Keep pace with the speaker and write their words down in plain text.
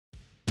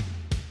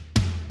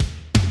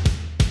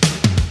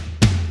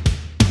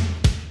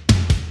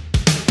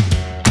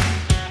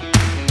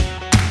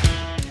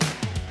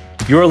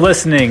You're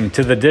listening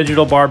to the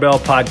Digital Barbell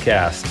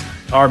Podcast.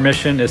 Our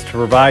mission is to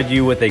provide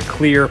you with a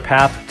clear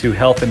path to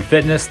health and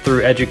fitness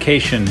through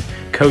education,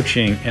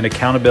 coaching, and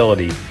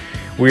accountability.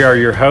 We are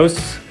your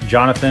hosts,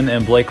 Jonathan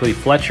and Blakely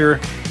Fletcher,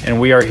 and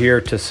we are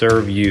here to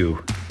serve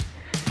you.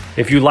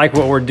 If you like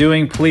what we're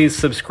doing, please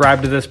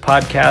subscribe to this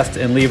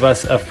podcast and leave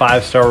us a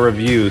 5-star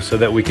review so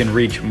that we can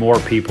reach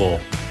more people.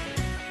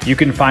 You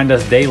can find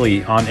us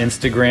daily on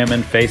Instagram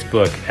and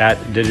Facebook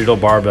at Digital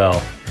Barbell.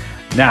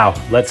 Now,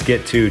 let's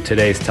get to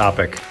today's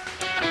topic. All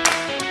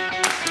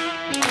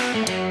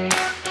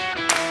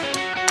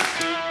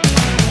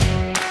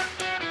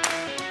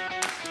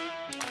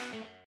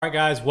right,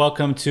 guys,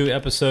 welcome to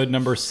episode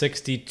number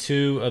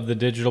 62 of the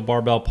Digital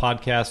Barbell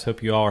Podcast.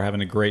 Hope you all are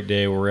having a great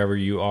day wherever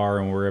you are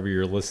and wherever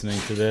you're listening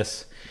to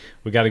this.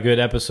 We got a good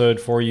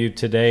episode for you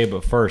today,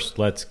 but first,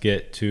 let's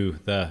get to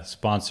the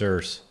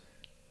sponsors.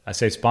 I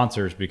say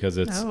sponsors because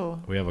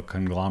we have a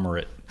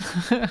conglomerate.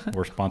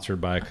 We're sponsored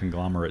by a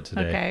conglomerate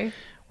today. Okay.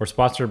 We're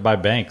sponsored by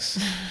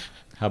Banks.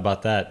 How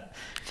about that?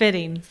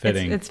 Fitting.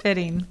 It's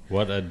fitting.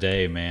 What a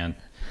day, man.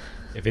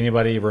 If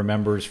anybody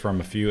remembers from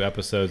a few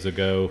episodes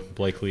ago,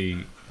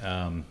 Blakely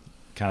kind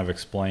of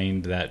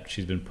explained that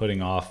she's been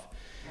putting off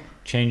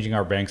changing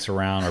our banks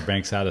around. Our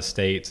bank's out of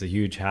state. It's a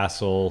huge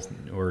hassle.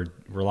 We're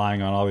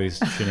relying on all these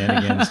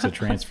shenanigans to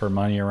transfer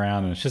money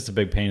around, and it's just a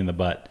big pain in the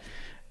butt.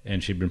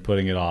 And she'd been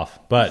putting it off.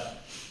 But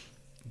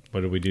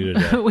what did we do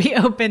today? We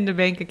opened a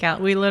bank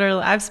account.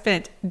 I've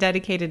spent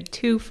dedicated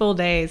 2 full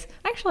days,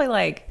 actually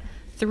like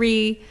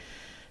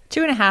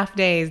 2.5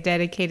 days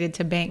dedicated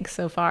to banks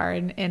so far.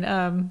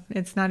 And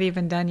it's not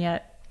even done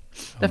yet.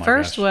 The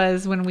first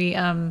was when we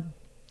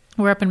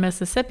were up in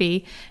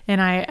Mississippi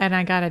and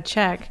I got a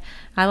check.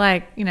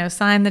 I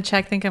signed the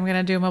check, think I'm going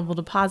to do a mobile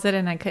deposit,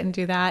 and I couldn't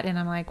do that. And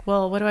I'm like,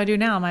 well, what do I do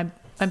now? My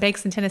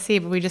bank's in Tennessee,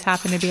 but we just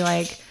happen to be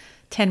like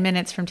 10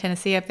 minutes from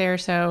Tennessee up there.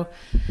 So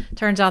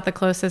turns out the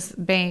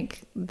closest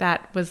bank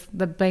that was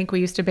the bank we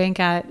used to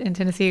bank at in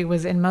Tennessee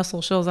was in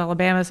Muscle Shoals,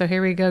 Alabama. So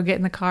here we go, get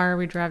in the car,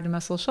 we drive to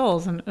Muscle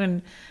Shoals, and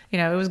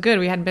it was good.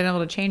 We hadn't been able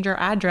to change our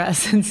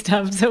address and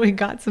stuff. So we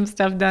got some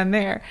stuff done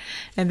there.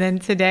 And then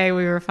today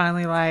we were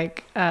finally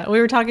we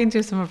were talking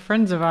to some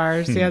friends of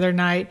ours the other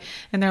night,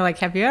 and they're like,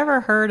 have you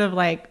ever heard of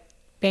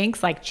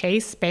banks like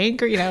Chase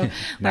Bank or,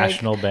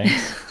 National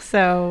banks?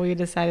 So we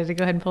decided to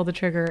go ahead and pull the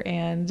trigger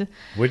and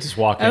we just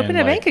open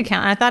a bank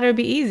account. I thought it would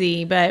be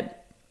easy,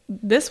 but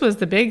this was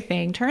the big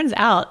thing. Turns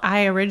out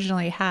I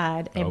originally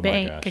had a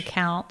bank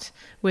account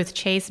with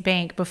Chase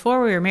Bank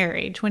before we were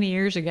married 20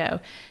 years ago.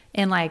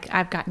 And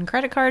I've gotten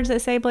credit cards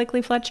that say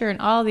Blakely Fletcher and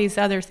all these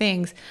other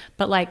things.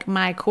 But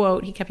my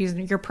quote, he kept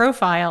using, your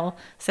profile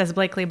says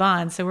Blakely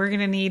Bonds. So we're going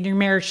to need your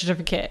marriage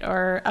certificate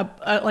or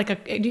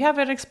do you have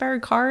an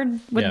expired card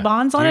with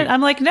bonds on it?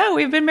 I'm like, no,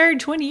 we've been married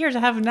 20 years. I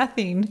have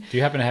nothing. Do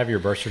you happen to have your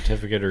birth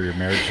certificate or your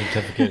marriage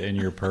certificate in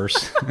your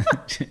purse?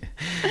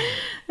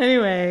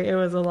 Anyway, it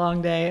was a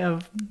long day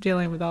of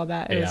dealing with all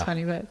that. It was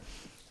funny, but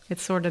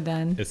it's sort of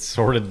done.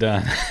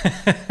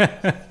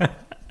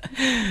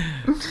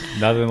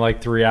 Nothing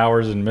like 3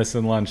 hours and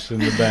missing lunch in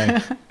the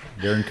bank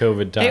during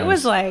COVID times. It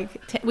was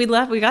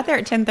we got there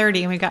at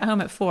 10:30 and we got home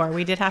at 4.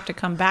 We did have to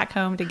come back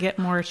home to get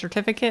more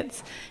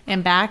certificates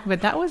and back,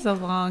 but that was a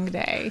long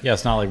day. Yeah,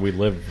 it's not like we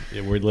live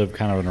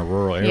kind of in a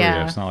rural area.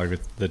 Yeah. It's not like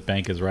the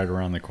bank is right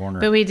around the corner.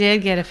 But we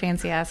did get a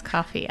fancy ass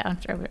coffee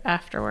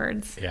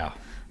afterwards. Yeah.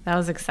 That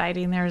was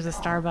exciting. There was a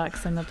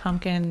Starbucks and the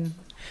pumpkin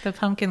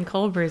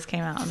cold brews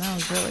came out, and that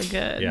was really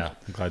good. Yeah,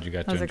 I'm glad you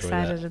got to enjoy that.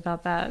 I was excited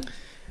about that.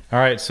 All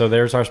right, so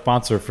there's our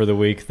sponsor for the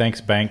week. Thanks,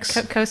 Banks.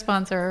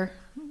 Co-sponsor,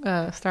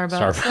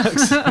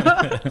 Starbucks.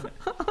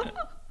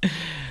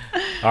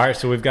 All right,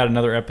 so we've got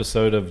another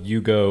episode of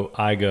You Go,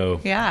 I Go.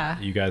 Yeah.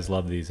 You guys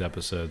love these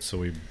episodes, so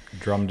we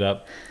drummed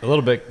up a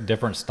little bit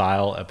different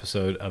style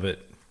episode of it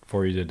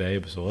for you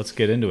today. So let's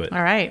get into it.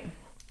 All right.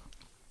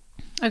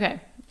 Okay.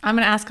 I'm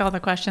going to ask all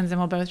the questions,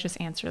 and we'll both just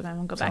answer them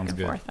and go back and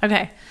forth.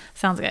 Okay.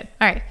 Sounds good.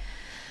 All right.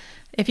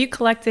 If you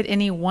collected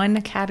any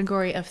one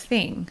category of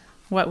thing,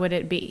 what would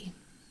it be?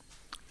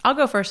 I'll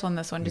go first on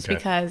this one just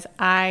because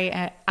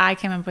I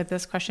came up with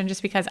this question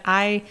just because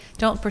I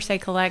don't per se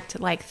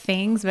collect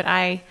things, but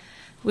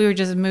we were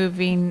just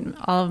moving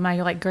all of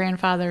my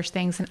grandfather's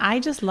things, and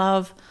I just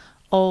love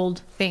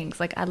old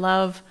things. I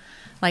love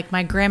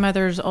my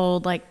grandmother's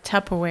old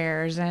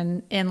Tupperwares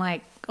and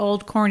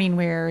old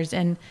Corningwares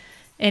and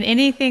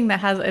anything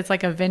that has, it's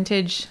a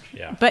vintage,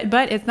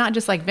 but it's not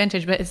just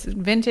vintage, but it's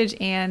vintage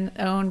and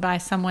owned by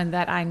someone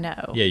that I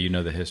know. Yeah, you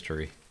know the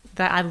history.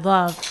 That I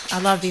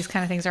love these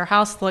kind of things. Our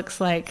house looks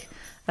like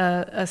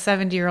a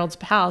 70-year-old's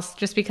house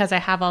just because I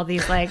have all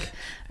these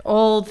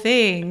old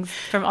things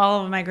from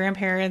all of my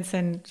grandparents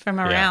and from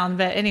around.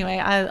 But anyway,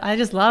 I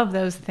just love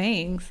those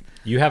things.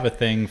 You have a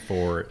thing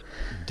for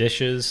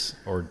dishes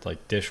or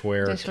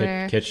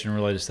dishware. Kitchen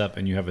related stuff,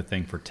 and you have a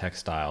thing for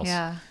textiles.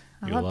 Yeah.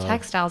 I love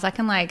textiles. I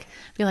can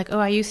be oh,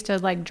 I used to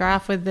dry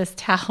off with this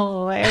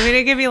towel.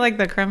 It could be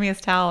the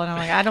crummiest towel, and I'm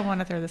I don't want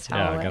to throw this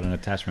towel away. I got an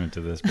attachment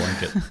to this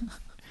blanket.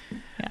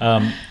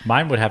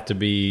 Mine would have to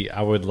be,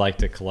 I would like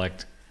to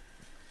collect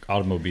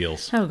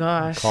automobiles. Oh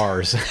gosh,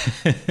 cars.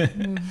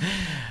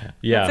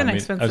 Yeah, that's an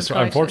expensive collection.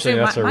 Unfortunately,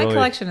 that's my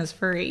collection is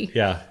free.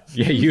 Yeah,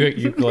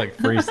 you collect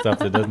free stuff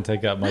that doesn't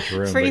take up much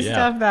room. Free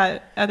stuff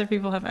that other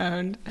people have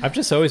owned. I've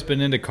just always been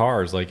into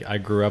cars. Like I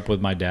grew up with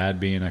my dad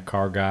being a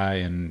car guy,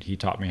 and he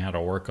taught me how to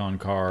work on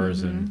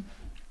cars, and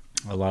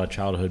a lot of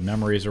childhood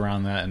memories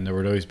around that. And there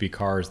would always be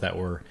cars that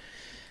were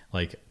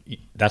like,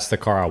 that's the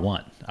car I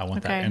want. I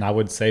want that, and I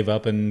would save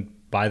up and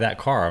buy that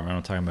car. I'm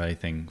not talking about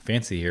anything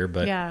fancy here,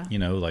 but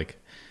like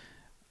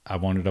I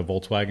wanted a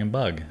Volkswagen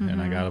Bug,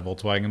 and I got a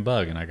Volkswagen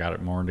Bug, and I got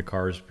it more into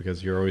cars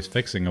because you're always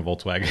fixing a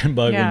Volkswagen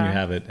Bug when you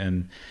have it.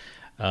 And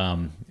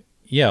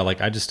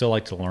like I just still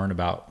like to learn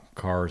about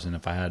cars, and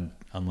if I had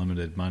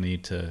unlimited money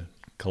to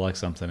collect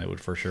something, it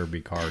would for sure be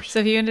cars. So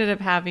if you ended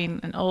up having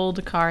an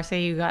old car,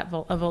 say you got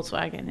a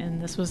Volkswagen,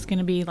 and this was going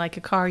to be like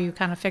a car you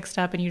kind of fixed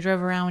up and you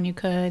drove around when you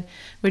could,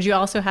 would you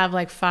also have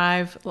like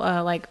 5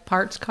 like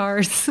parts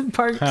cars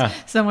parked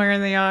somewhere in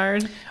the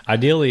yard?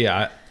 Ideally,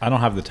 I don't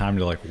have the time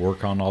to like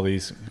work on all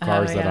these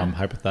cars that I'm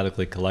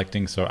hypothetically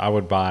collecting, so I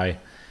would buy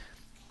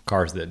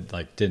cars that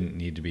like didn't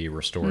need to be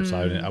restored. So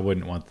I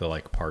wouldn't want the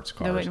like parts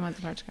cars. I wouldn't want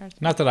the parts cars.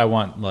 Not that I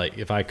want, like,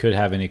 if I could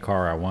have any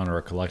car I want or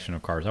a collection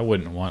of cars, I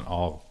wouldn't want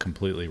all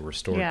completely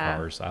restored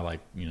cars. I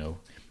like,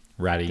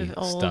 ratty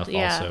stuff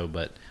also,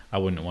 but I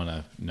wouldn't want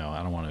to,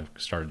 I don't want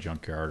to start a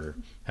junkyard or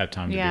have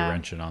time to be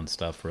wrenching on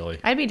stuff really.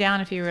 I'd be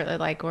down if you really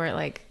like where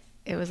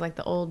it was like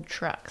the old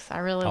trucks. I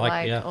really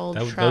like old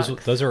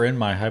trucks. Those are in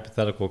my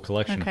hypothetical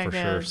collection for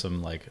sure.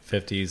 Some like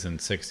 50s and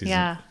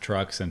 60s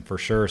trucks, and for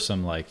sure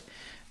some like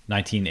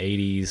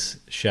 1980s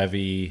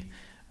Chevy,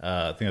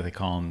 I think they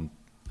call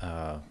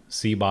them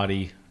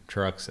C-body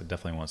trucks. I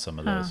definitely want some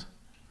of those.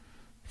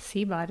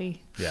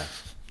 C-body? Yeah,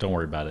 don't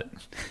worry about it.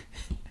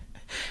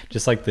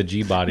 Just like the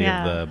G-body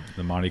of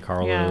the Monte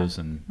Carlos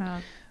and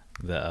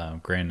the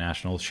Grand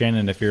Nationals.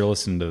 Shannon, if you're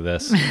listening to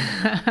this,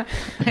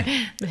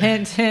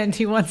 hint,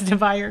 he wants to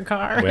buy your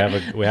car.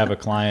 we have a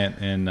client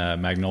in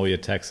Magnolia,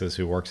 Texas,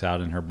 who works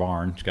out in her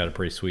barn. She's got a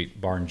pretty sweet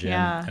barn gym,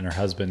 and her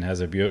husband has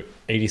a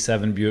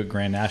 87 Buick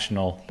Grand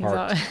National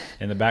parked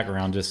in the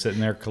background, just sitting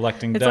there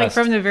collecting dust. It's like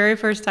from the very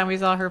first time we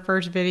saw her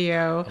first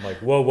video. I'm like,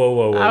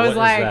 whoa! I was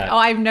like,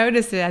 I've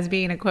noticed it as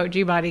being a quote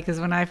G-body,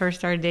 because when I first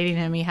started dating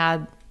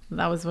him,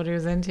 that was what he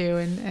was into,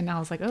 and I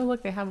was like, oh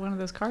look, they have one of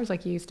those cars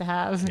like you used to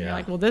have, and you're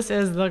like, well, this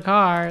is the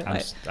car.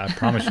 I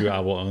promise you I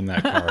will own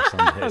that car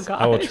someday.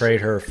 I will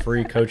trade her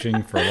free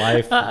coaching for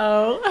life.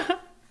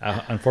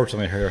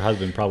 Unfortunately, her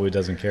husband probably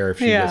doesn't care if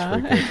she gets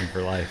free coaching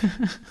for life.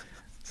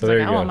 So there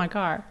you go. I want my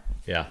car.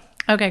 Yeah.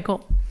 Okay,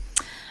 cool.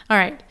 All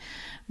right.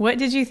 What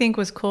did you think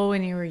was cool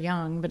when you were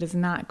young but is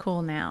not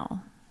cool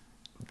now?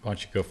 Why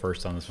don't you go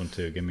first on this one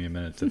too? Give me a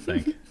minute to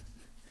think.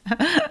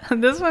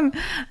 This one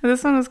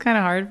was kind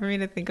of hard for me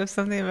to think of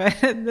something, but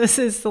this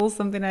is still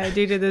something I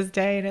do to this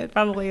day, and it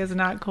probably is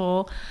not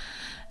cool.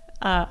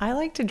 I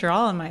like to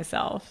draw on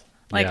myself.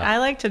 I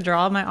like to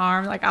draw my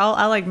arm. Like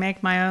I like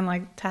make my own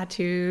like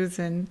tattoos,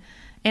 and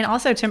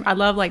also I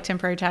love like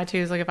temporary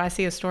tattoos. Like if I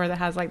see a store that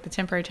has like the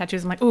temporary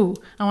tattoos, I'm like, ooh,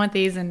 I want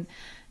these. And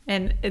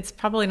it's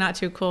probably not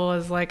too cool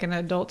as like an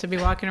adult to be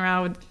walking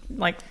around with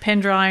like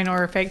pen drawing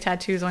or fake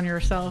tattoos on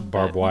yourself.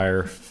 Barbed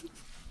wire.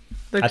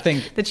 I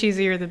think the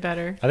cheesier the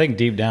better. I think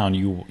deep down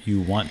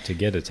you want to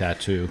get a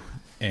tattoo,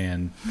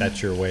 and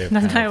that's your way of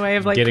that's my way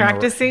of like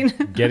practicing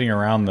getting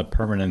around the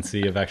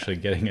permanency of actually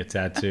getting a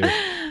tattoo.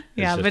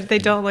 But they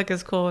don't look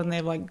as cool when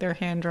they've like they're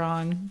hand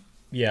drawn.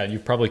 Yeah,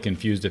 you've probably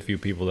confused a few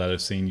people that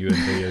have seen you in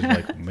videos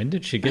like, when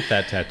did she get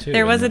that tattoo?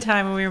 There was a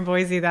time when we were in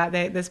Boise that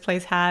this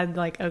place had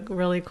like a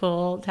really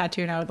cool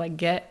tattoo, and I would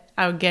get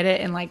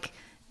it, and like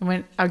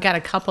when I got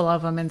a couple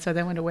of them, and so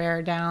then when to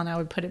wear it down, I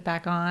would put it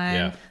back on.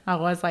 Yeah. I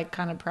was like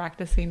kind of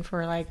practicing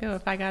for like,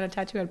 if I got a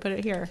tattoo, I'd put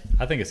it here.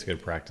 I think it's good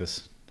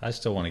practice. I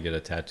still want to get a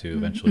tattoo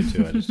eventually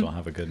too. I just don't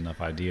have a good enough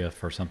idea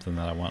for something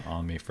that I want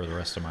on me for the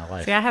rest of my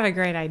life. See, I have a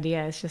great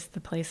idea. It's just the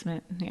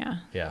placement. Yeah.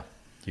 Yeah,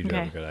 you do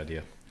have a good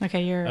idea.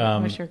 Okay,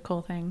 what's your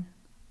cool thing?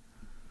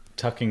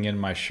 Tucking in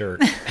my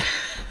shirt.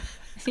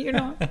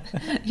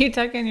 You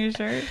tuck in your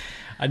shirt?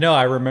 I know.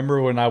 I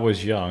remember when I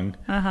was young,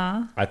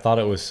 I thought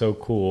it was so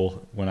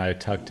cool when I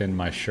tucked in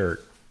my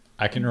shirt.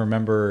 I can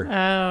remember.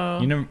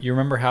 Oh. You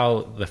remember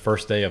how the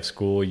first day of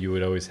school you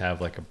would always have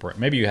like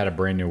maybe you had a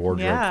brand new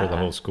wardrobe for the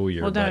whole school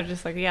year. Well, no,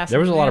 just like there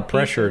was a lot of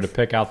pressure to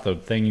pick out the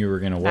thing you were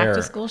going to wear. Back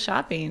to school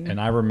shopping. And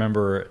I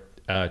remember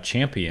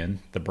Champion,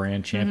 the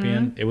brand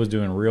Champion. It was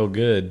doing real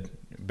good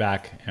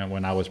back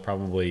when I was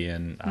probably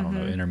in I don't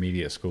know,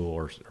 intermediate school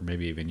or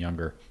maybe even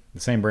younger. The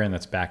same brand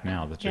that's back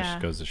now. That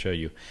just goes to show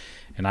you.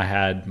 And I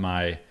had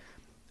my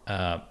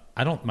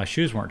my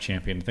shoes weren't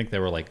Champion. I think they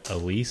were like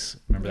Elise.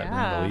 Remember that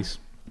brand, Elise?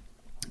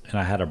 And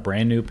I had a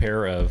brand new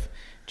pair of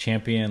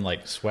Champion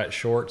like sweat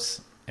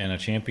shorts and a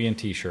Champion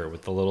t-shirt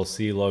with the little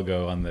C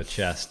logo on the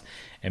chest.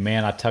 And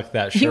man, I tucked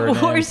that shirt in.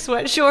 You wore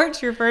sweat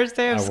shorts your first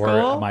day of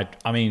school?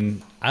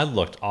 I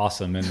looked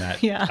awesome in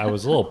that. I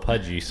was a little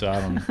pudgy, so I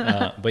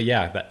don't. But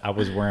yeah, I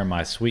was wearing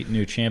my sweet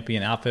new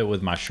Champion outfit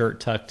with my shirt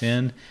tucked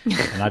in,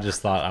 and I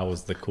just thought I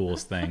was the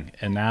coolest thing.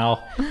 And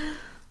now,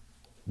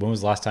 when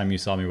was the last time you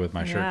saw me with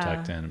my shirt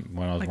tucked in?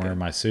 When I was wearing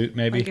my suit,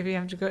 maybe? Like if you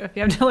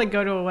have to like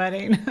go to a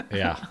wedding.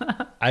 Yeah.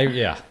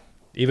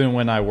 Even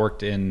when I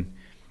worked in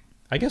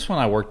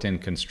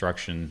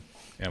construction.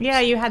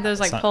 Yeah, you had those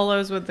like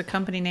polos with the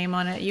company name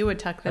on it. You would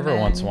tuck them in.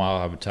 Every once in a while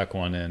I would tuck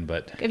one in,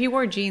 but... If you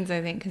wore jeans, I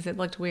think, because it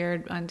looked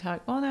weird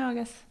untucked. Well, no, I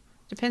guess.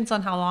 Depends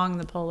on how long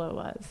the polo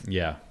was.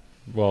 Yeah.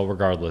 Well,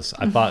 regardless,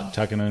 I thought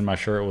tucking in my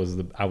shirt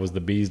I was the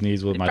bee's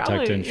knees with my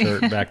tucked in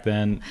shirt back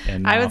then.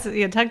 And I would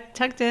say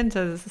tucked into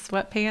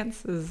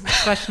sweatpants is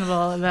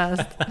questionable at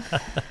best.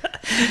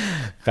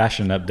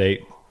 Fashion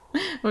update.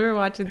 We were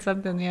watching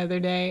something the other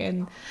day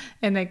and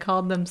they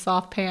called them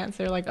soft pants.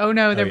 They're like, oh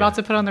no, they're about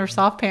to put on their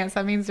soft pants.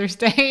 That means they're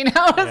staying.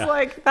 I was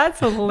like,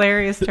 that's a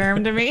hilarious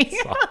term to me.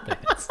 Soft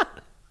pants.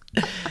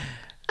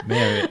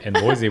 Man, in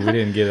Boise, we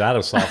didn't get out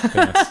of soft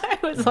pants.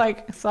 It was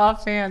like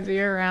soft pants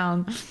year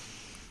round.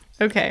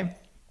 Okay.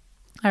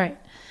 All right.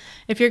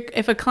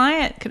 If a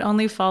client could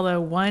only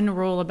follow one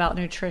rule about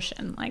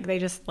nutrition, like they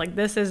just like,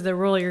 this is the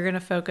rule you're going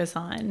to focus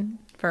on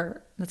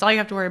that's all you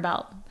have to worry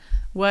about.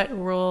 What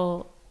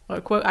rule,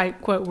 or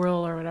quote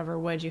rule or whatever,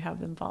 would you have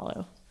them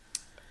follow?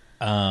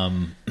 I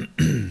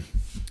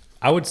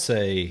would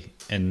say,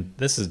 and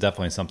this is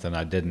definitely something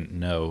I didn't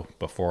know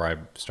before I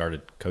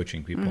started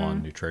coaching people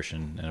on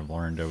nutrition and have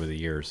learned over the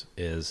years,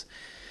 is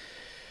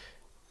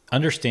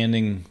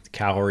understanding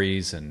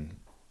calories and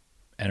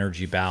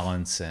energy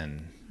balance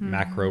and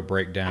macro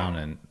breakdown,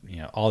 and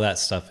all that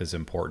stuff is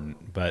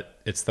important, but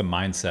it's the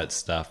mindset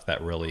stuff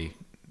that really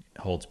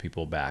holds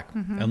people back.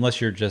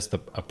 Unless you're just a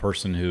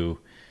person who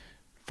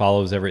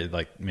follows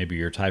like maybe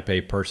you're type A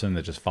person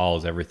that just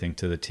follows everything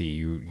to the T.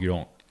 You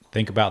don't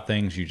think about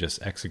things, you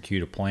just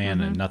execute a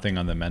plan, and nothing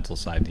on the mental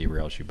side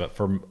derails you. But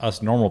for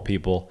us normal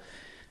people,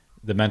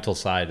 the mental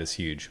side is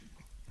huge.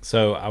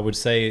 So I would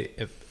say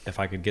if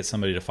I could get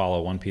somebody to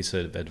follow one piece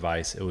of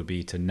advice, it would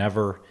be to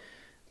never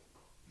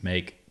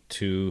make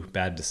 2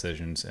 bad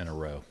decisions in a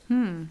row.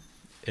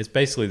 It's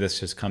basically, this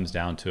just comes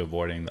down to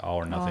avoiding the all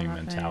or nothing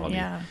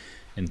mentality,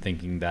 and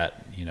thinking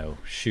that,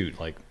 shoot,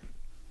 like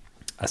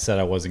I said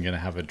I wasn't going to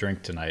have a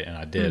drink tonight and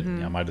I did.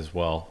 I might as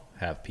well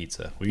have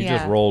pizza. Well, you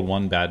just rolled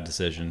one bad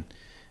decision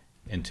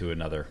into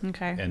another.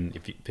 Okay. And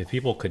if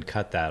people could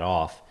cut that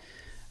off,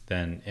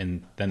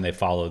 then they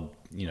followed,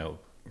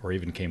 or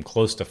even came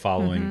close to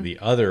following the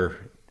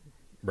other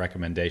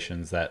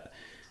recommendations that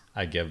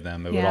I give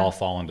them, it would all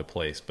fall into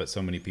place. But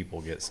so many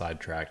people get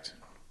sidetracked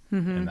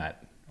in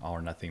that all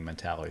or nothing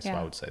mentality. So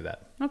I would say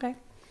that. Okay.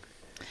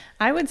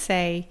 I would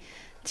say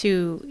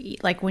to,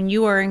 like, when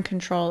you are in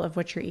control of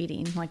what you're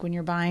eating, like when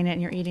you're buying it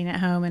and you're eating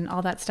at home and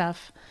all that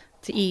stuff,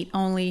 to eat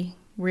only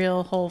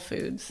real whole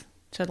foods,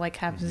 to like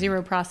have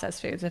zero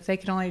processed foods. If they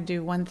could only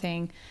do one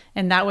thing,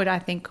 and that would, I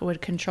think,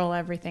 would control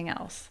everything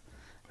else.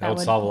 That would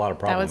solve a lot of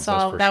problems.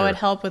 That would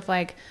help with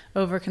like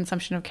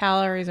overconsumption of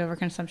calories,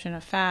 overconsumption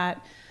of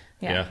fat.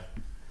 Yeah,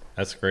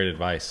 that's great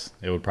advice.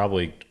 It would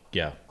probably,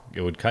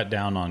 it would cut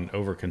down on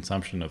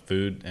overconsumption of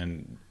food,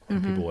 and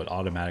people would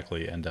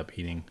automatically end up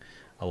eating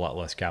a lot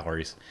less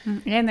calories.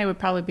 And they would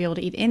probably be able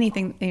to eat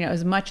anything,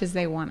 as much as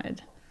they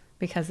wanted,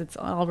 because it's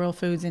all real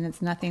foods, and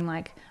it's nothing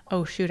like,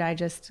 oh shoot, I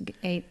just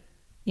ate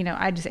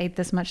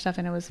this much stuff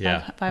and it was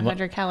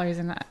 500 calories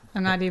and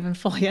I'm not even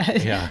full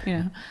yet.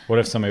 Yeah. What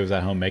if somebody was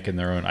at home making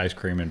their own ice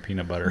cream and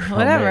peanut butter?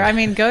 Whatever. I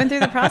mean, going through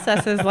the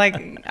process is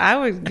like, I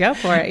would go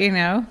for it,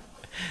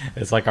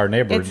 It's like our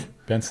neighbor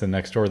Benson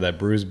next door that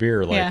brews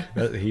beer.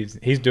 Like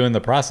he's doing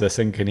the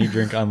processing. Can he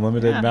drink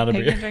unlimited amount of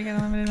beer? He can drink an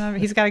unlimited amount.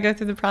 He's got to go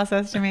through the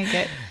process to make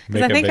it.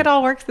 Because I think it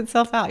all works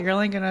itself out. You're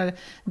only going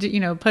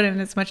to, put in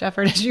as much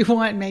effort as you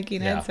want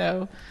making it.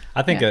 So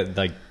I think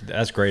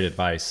that's great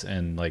advice.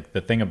 And like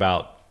the thing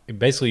about,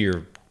 basically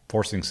you're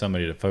forcing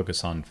somebody to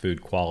focus on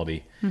food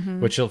quality,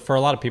 which for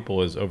a lot of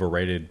people is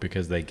overrated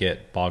because they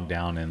get bogged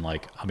down in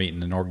like, I'm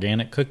eating an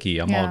organic cookie,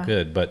 I'm all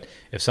good. But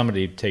if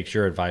somebody takes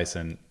your advice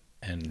and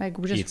like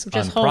eats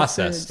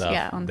unprocessed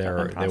stuff,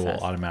 they will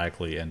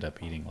automatically end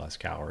up eating less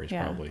calories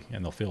probably,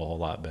 and they'll feel a whole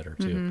lot better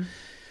too.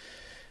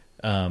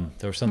 There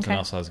was something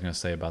else I was going to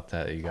say about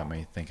that you got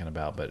me thinking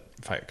about, but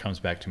if it comes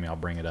back to me, I'll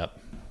bring it up.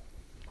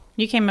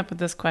 You came up with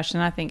this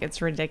question. I think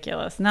it's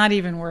ridiculous. Not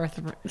even worth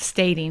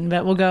stating,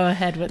 but we'll go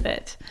ahead with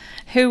it.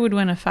 Who would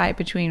win a fight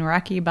between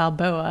Rocky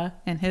Balboa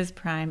in his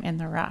prime and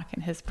The Rock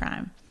in his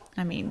prime?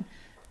 I mean,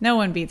 no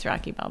one beats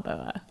Rocky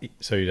Balboa.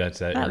 So that's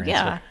that your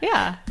answer?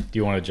 Yeah. Do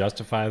you want to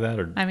justify that?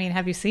 Or I mean,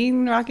 have you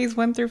seen Rockies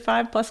 1 through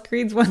 5 plus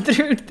Creeds 1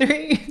 through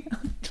 3?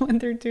 1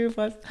 through 2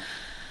 plus?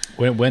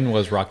 When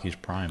was Rocky's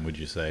prime, would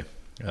you say,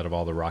 out of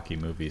all the Rocky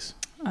movies?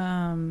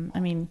 I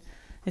mean,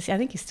 I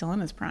think he's still in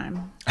his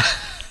prime.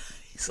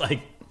 He's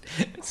like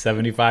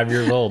 75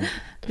 years old.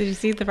 Did you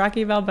see the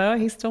Rocky Balboa?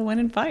 He's still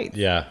winning fights.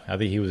 Yeah, I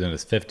think he was in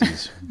his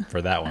 50s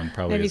for that one.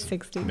 Probably maybe his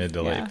 60s, mid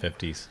to late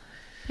 50s.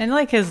 And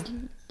like his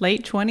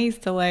late 20s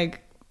to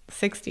like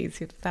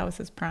 60s, that was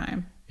his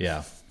prime.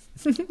 Yeah.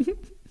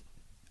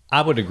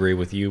 I would agree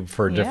with you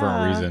for a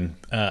different reason.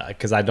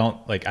 Because I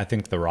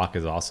think The Rock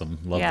is awesome.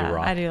 Love The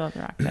Rock. I do love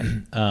The Rock.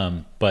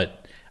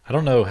 But I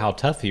don't know how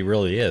tough he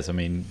really is. I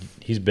mean,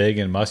 he's big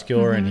and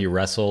muscular, and he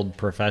wrestled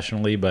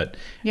professionally, but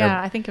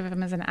I think of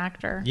him as an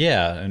actor.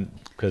 Yeah, and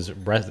because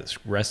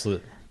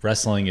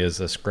wrestling is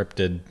a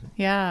scripted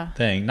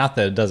thing. Not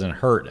that it doesn't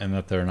hurt and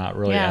that they're not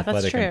really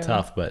athletic and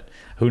tough, but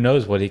who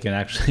knows what he can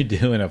actually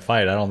do in a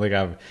fight. I don't think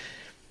I've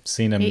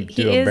seen him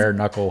do a bare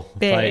knuckle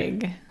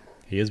fight.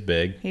 He is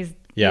big. He's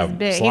big.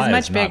 He's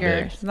much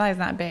bigger. Sly's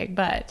not big,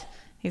 but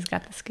he's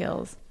got the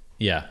skills.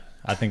 Yeah,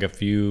 I think a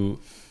few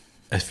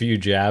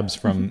jabs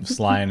from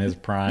Sly in his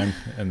prime,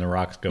 and The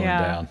Rock's going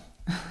down.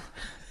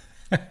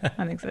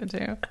 I think so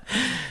too.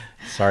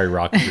 Sorry,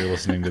 Rock, if you're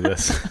listening to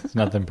this. It's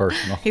nothing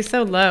personal. He's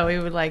so low, he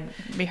would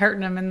be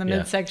hurting him in the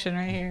midsection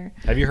right here.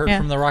 Have you heard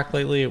from The Rock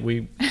lately?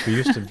 We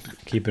used to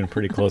keep in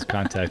pretty close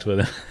contact with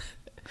him.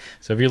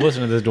 So if you're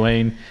listening to this,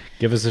 Dwayne,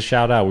 give us a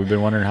shout out. We've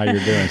been wondering how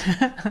you're doing.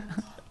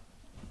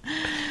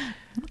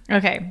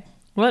 Okay.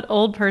 What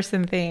old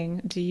person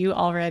thing do you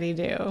already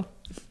do?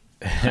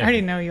 I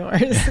already know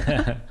yours.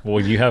 Well,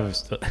 you have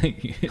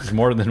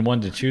more than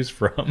one to choose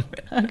from.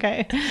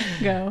 Okay,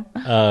 go.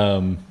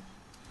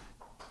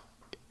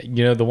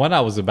 The one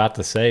I was about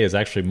to say is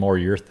actually more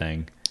your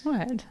thing.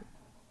 What?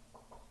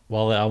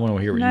 Well, I want to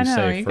hear what you say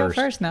first. You go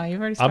first now.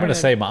 You've already started. I'm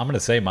going to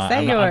say mine.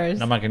 Say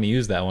yours. I'm not going to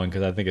use that one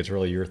because I think it's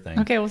really your thing.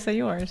 Okay, we'll say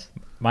yours.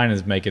 Mine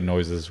is making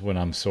noises when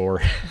I'm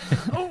sore.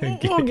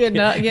 Getting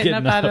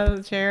up out of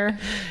the chair.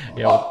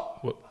 Yeah.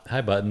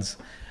 Hi, Buttons.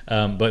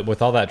 But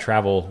with all that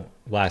travel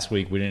last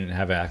week, we didn't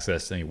have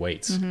access to any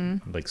weights.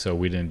 So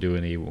we didn't do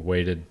any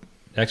weighted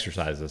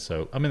exercises.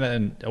 So, I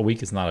mean, a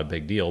week is not a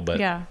big deal,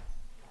 but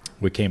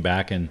we came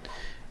back and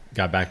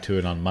got back to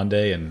it on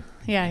Monday and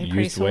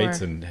used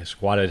weights and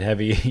squatted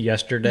heavy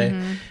yesterday.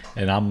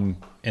 And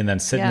then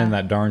sitting in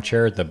that darn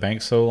chair at the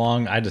bank so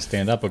long, I had to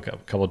stand up a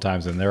couple of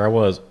times, and there I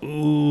was,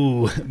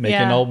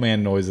 making old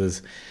man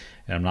noises.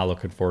 And I'm not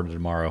looking forward to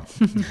tomorrow.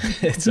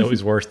 It's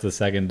always worse the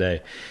second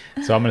day.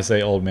 So I'm going to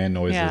say old man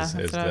noises. Yeah,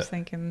 that's what I was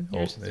thinking.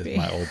 Is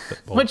my old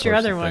What's your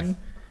other one?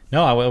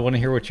 No, I want to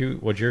hear what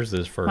yours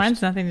is first.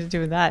 Mine's nothing to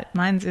do with that.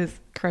 Mine's is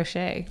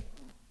crochet.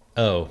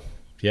 Oh,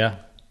 yeah.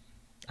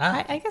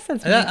 I guess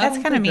that's mean.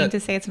 That's kind of mean to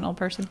say it's an old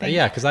person thing.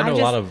 Yeah, because I know a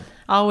lot of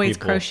always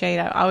people. Crocheted.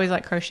 I always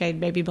crocheted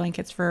baby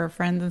blankets for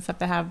friends and stuff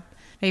to have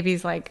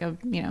babies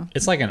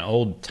It's like an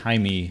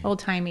old-timey,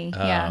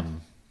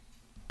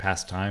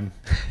 pastime.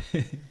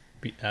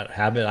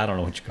 Habit, I don't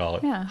know what you call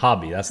it. Yeah.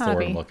 Hobby, that's the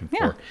word I'm looking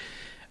for.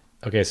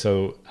 Okay,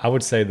 so I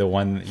would say the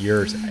one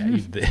your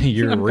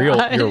real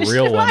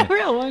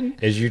one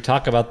is you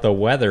talk about the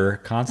weather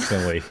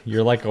constantly.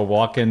 You're like a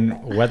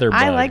walking weather bug.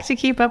 I like to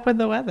keep up with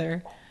the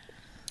weather.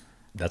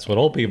 That's what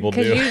old people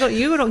do. Because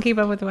you don't keep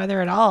up with the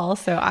weather at all.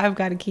 So I've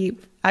got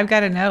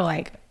to know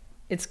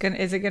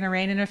is it gonna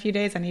rain in a few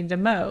days? I need to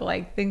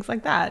mow, things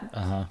like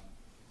that.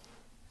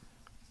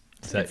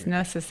 It's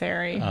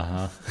necessary.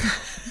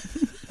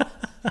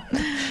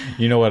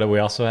 You know what we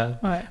also have?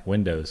 What?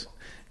 Windows.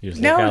 You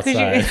just look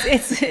outside.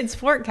 It's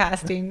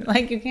forecasting.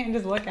 You can't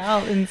just look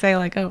out and say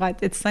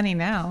it's sunny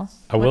now.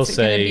 I will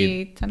say gonna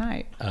be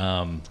tonight.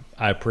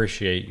 I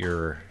appreciate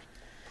your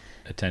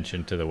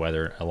attention to the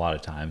weather a lot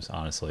of times,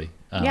 honestly.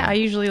 I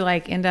usually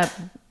end up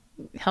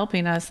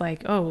helping us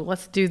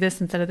let's do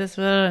this instead of this,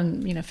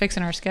 and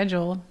fixing our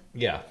schedule.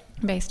 Yeah.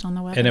 Based on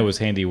the weather. And it was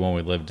handy when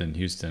we lived in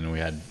Houston and we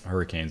had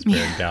hurricanes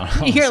bearing down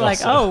on us. You're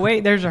oh,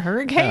 wait, there's a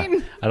hurricane?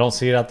 Yeah. I don't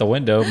see it out the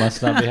window. It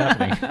must not be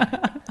happening.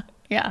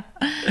 Yeah.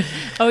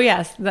 Oh,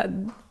 yes.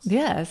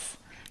 Yes.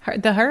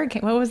 The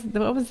hurricane. What was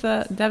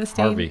the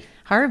devastating?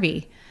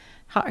 Harvey.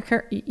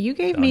 You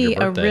gave me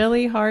a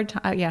really hard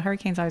time. Yeah,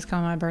 hurricanes always come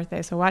on my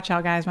birthday. So watch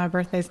out, guys. My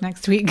birthday's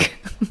next week.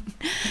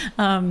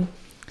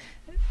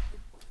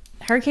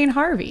 Hurricane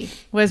Harvey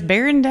was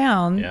bearing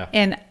down,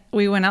 and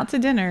we went out to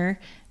dinner.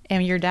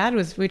 And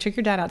we took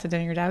your dad out to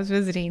dinner. Your dad was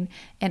visiting.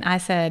 And I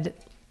said,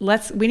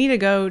 we need to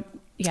go.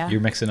 Yeah.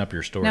 You're mixing up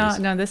your stories.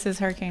 No, this is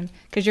hurricane.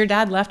 Because your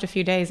dad left a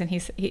few days and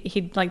he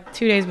 2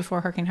 days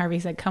before Hurricane Harvey,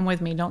 he said, come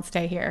with me. Don't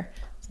stay here.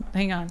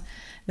 Hang on.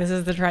 This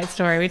is the right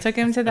story. We took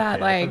him to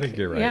that I think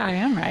you're right. Yeah, I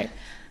am right.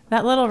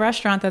 That little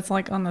restaurant that's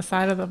on the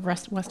side of the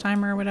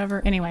Westheimer or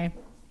whatever. Anyway.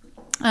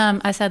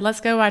 I said,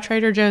 let's go by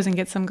Trader Joe's and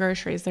get some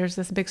groceries. There's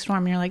this big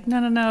storm. And you're like,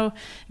 no,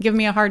 give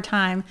me a hard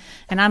time.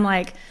 And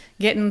I'm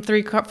getting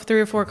three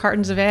or four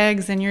cartons of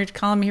eggs and you're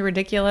calling me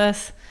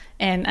ridiculous.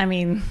 And I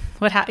mean,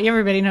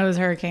 everybody knows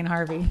Hurricane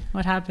Harvey.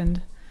 What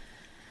happened?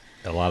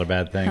 A lot of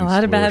bad things.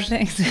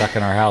 Things. Stuck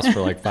in our house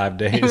for 5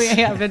 days. We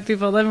have been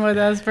people living with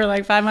us for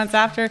 5 months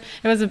after.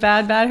 It was a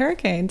bad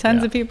hurricane.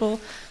 Tons of people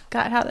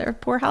got how their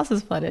poor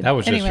houses flooded. That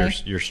was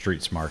just your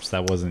street smarts.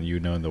 That wasn't you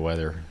knowing the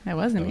weather. That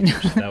wasn't me.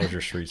 That was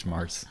your street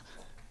smarts.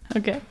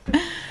 Okay.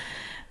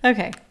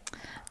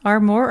 Are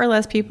more or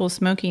less people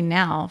smoking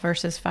now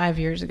versus 5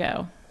 years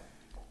ago?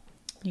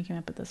 You came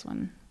up with this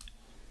one.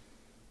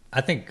 I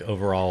think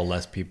overall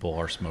less people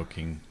are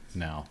smoking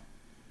now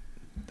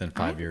than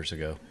 5 years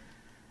ago.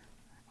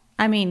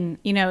 I mean,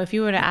 if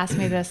you would have asked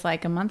me this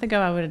a month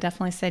ago, I would have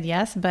definitely said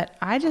yes. But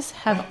I just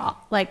have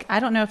I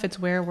don't know if it's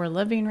where we're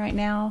living right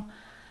now.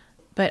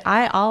 But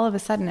I all of a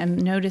sudden am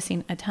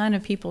noticing a ton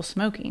of people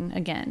smoking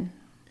again.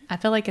 I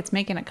feel like it's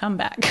making a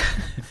comeback.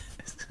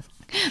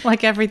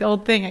 Like every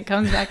old thing, it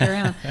comes back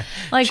around.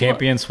 Like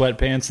Champion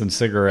sweatpants and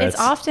cigarettes.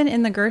 It's often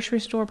in the grocery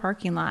store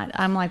parking lot.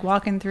 I'm like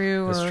walking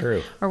through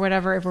or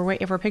whatever. If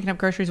we're picking up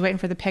groceries, waiting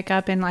for the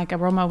pickup, and like I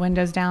roll my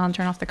windows down,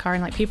 turn off the car,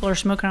 and like people are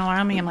smoking all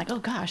around me. I'm like, oh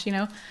gosh,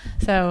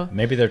 So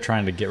maybe they're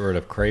trying to get rid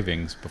of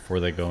cravings before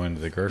they go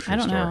into the grocery store. I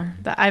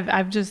don't know.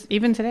 I've just,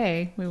 even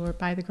today, we were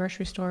by the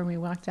grocery store and we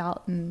walked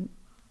out and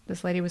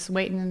this lady was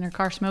waiting in her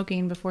car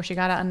smoking before she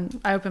got out,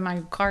 and I opened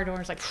my car door and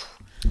it's like.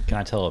 Can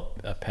I tell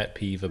a pet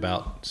peeve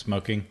about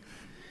smoking?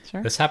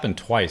 Sure. This happened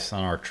twice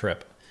on our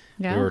trip.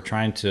 Yeah. We were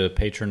trying to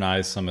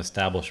patronize some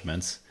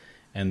establishments,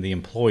 and the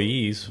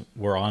employees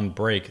were on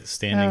break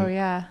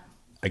standing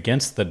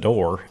against the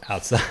door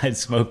outside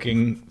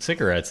smoking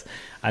cigarettes.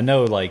 I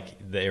know,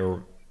 like, they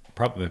were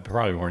probably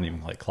weren't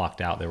even like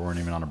clocked out. They weren't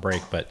even on a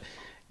break, but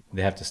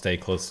they have to stay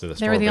close to the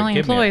store. They were the only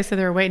employees, so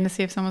they were waiting to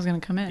see if someone was going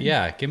to come in.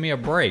 Yeah, give me a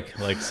break.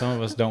 Like, some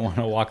of us don't want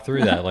to walk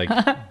through that. Like,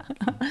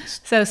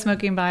 so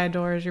smoking by a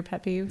door is your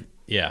pet peeve?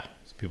 Yeah,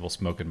 people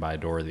smoking by a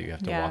door that you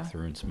have to walk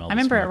through and smell. I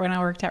remember when I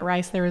worked at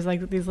Rice, there was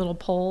like these little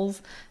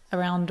poles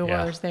around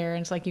doors there,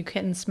 and it's like you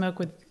couldn't smoke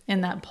within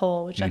that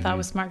pole, which I thought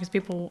was smart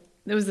because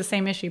it was the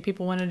same issue.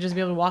 People wanted to just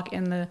be able to walk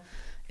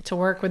to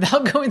work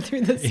without going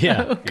through the smoke.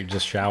 Yeah, you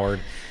just showered.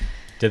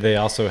 Did they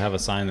also have a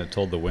sign that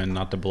told the wind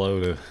not to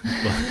blow?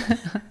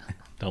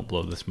 Don't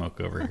blow the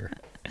smoke over here.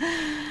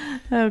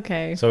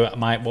 Okay. So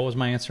what was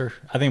my answer?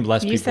 I think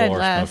less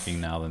people are smoking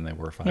now than they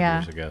were 5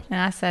 years ago. And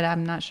I said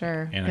I'm not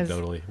sure.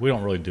 Anecdotally, we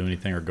don't really do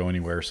anything or go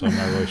anywhere, so I'm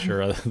not really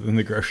sure other than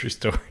the grocery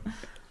store.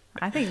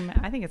 I think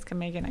it's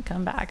making a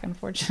comeback,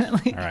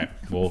 unfortunately. All right,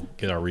 we'll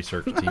get our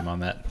research team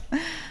on that.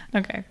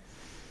 Okay.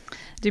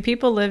 Do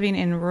people living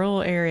in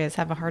rural areas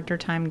have a harder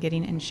time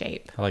getting in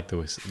shape? I like the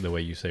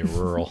way you say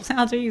rural.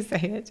 How do you say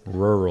it?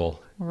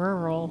 Rural.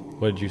 Rural.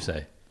 What did you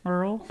say?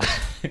 Rural.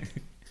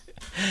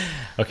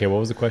 Okay, what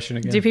was the question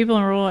again? Do people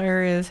in rural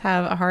areas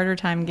have a harder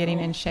time getting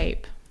in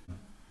shape?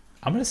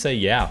 I'm going to say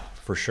yeah,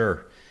 for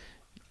sure.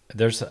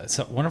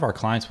 One of our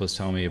clients was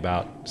telling me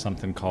about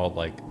something called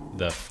like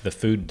the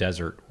food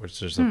desert,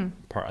 which is a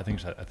part. I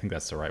think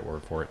that's the right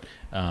word for it.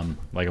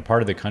 Like a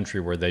part of the country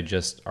where they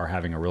just are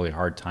having a really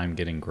hard time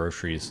getting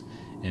groceries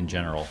in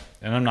general.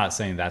 And I'm not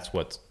saying that's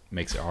what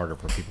makes it harder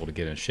for people to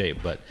get in shape,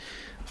 but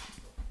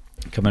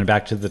coming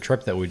back to the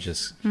trip that we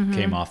just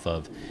came off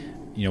of,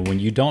 when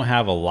you don't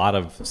have a lot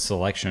of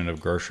selection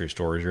of grocery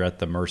stores, you're at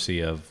the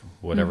mercy of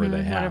whatever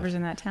they have. Whatever's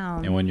in that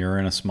town. And when you're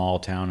in a small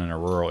town in a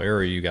rural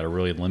area, you got a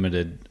really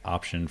limited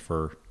option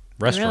for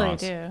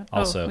restaurants. You really do.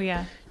 Also,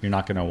 you're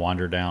not going to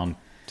wander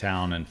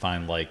downtown and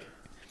find like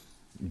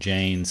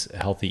Jane's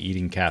Healthy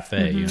Eating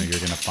Cafe. You're going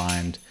to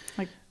find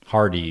like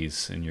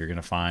Hardee's, and you're going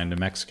to find a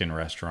Mexican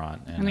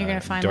restaurant, and you're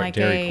going to find Dairy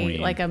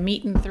Queen. like a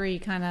meat and three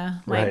kind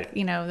of like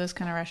those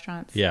kind of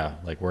restaurants. Yeah,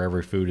 like where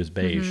every food is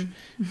beige,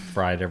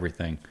 fried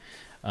everything.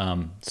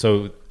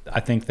 So I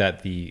think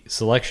that the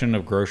selection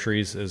of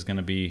groceries is going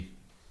to be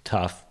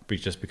tough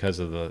just because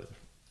of the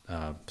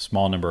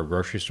small number of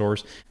grocery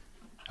stores.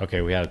 Okay,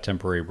 we had a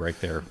temporary break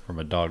there from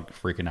a dog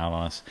freaking out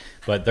on us,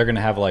 but they're going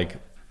to have like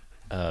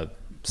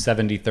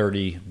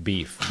 70-30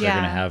 beef. They're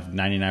going to have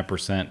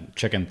 99%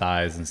 chicken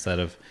thighs instead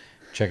of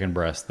chicken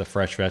breast. The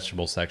fresh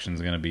vegetable section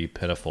is going to be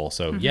pitiful.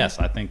 So yes,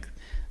 I think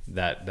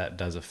that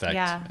does affect.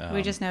 Yeah,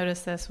 we just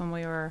noticed this when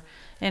we were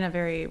in a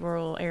very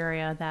rural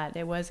area that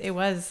it was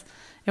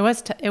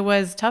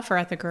tougher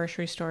at the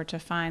grocery store to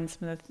find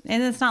some of the,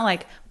 and it's not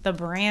like the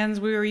brands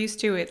we were used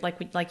to. It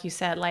like you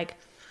said, like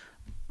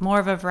more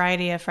of a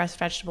variety of fresh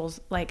vegetables,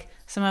 like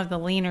some of the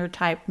leaner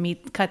type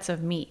cuts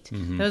of meat.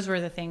 Those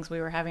were the things we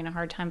were having a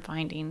hard time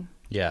finding.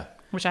 Yeah,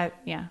 which I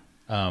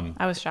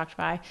was shocked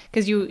by,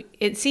 because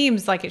it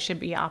seems like it should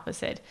be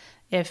opposite.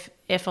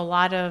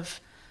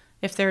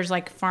 If there's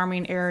like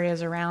farming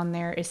areas around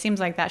there, it seems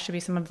like that should be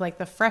some of like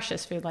the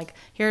freshest food. Like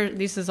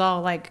this is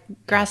all like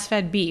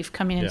grass-fed beef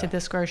coming into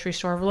this grocery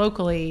store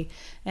locally,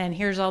 and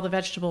here's all the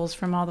vegetables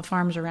from all the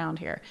farms around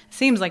here. It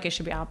seems like it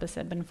should be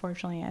opposite, but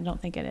unfortunately, I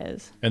don't think it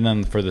is. And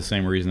then for the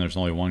same reason, there's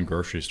only one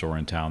grocery store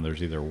in town.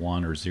 There's either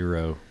one or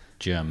zero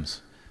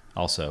gyms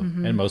also.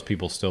 And most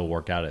people still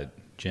work out at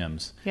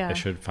gyms. Yeah. They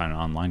should find an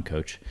online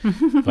coach.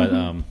 But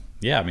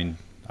I mean,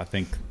 I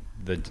think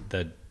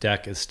the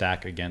deck is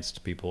stacked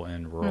against people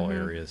in rural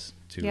areas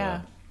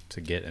to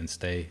get and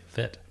stay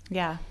fit.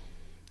 Yeah.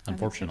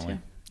 Unfortunately. So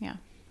yeah.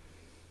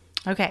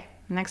 Okay,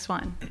 next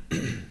one.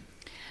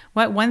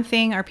 What one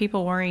thing are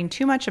people worrying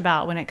too much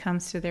about when it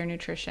comes to their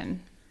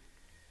nutrition?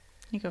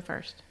 You go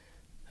first.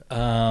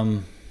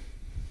 Man,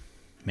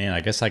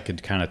 I guess I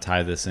could kind of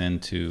tie this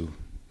into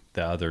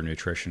the other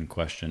nutrition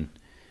question.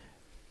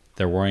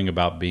 They're worrying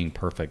about being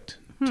perfect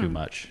too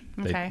much.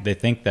 They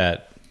think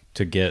that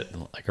to get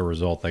like a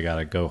result, they got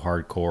to go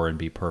hardcore and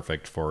be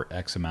perfect for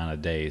X amount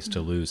of days to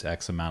lose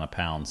X amount of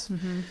pounds.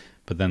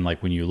 But then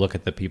like when you look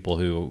at the people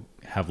who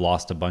have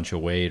lost a bunch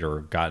of weight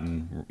or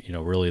gotten,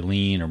 really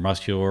lean or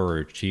muscular or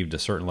achieved a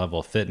certain level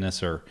of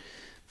fitness or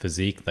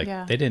physique. Like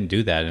they didn't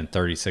do that in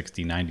 30,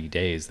 60, 90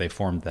 days. They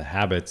formed the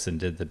habits and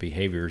did the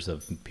behaviors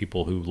of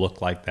people who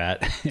look like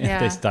that.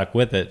 And they stuck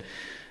with it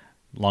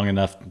long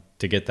enough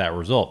to get that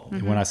result.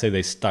 When I say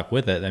they stuck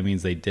with it, that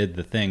means they did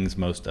the things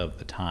most of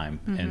the time,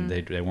 and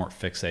they weren't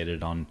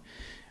fixated on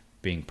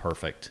being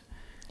perfect.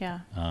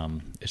 Yeah.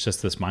 It's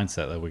just this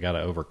mindset that we got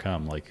to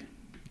overcome, like,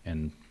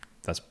 and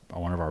that's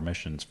one of our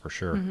missions for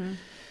sure.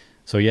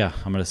 So yeah,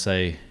 I'm going to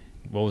say,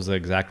 what was the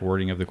exact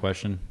wording of the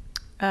question?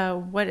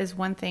 What is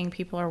one thing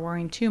people are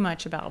worrying too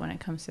much about when it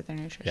comes to their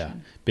nutrition? Yeah.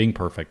 Being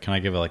perfect. Can I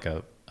give it like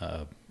a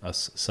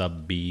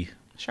sub B?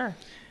 Sure.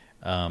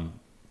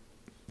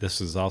 This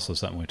is also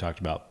something we talked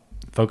about,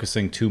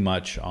 focusing too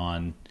much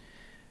on,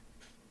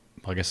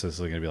 I guess this is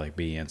going to be like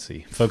B and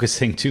C,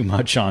 focusing too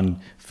much on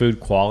food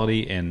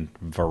quality and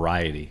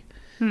variety.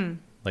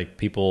 Like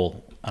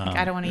people, like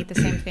I don't want to eat the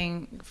same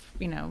thing,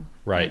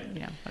 right.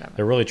 Whatever.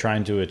 They're really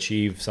trying to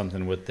achieve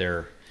something with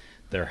their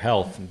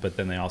health, but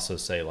then they also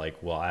say like,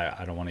 well,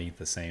 I don't want to eat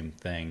the same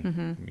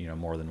thing,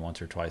 more than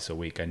once or twice a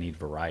week. I need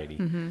variety.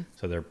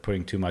 So they're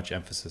putting too much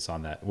emphasis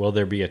on that. Will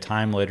there be a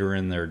time later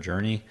in their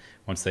journey,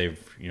 once they've,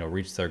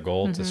 reached their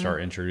goal, to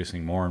start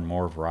introducing more and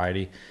more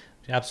variety?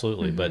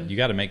 Absolutely. But you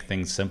got to make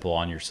things simple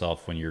on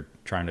yourself when you're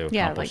trying to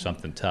accomplish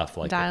something tough.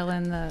 Like dial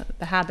in the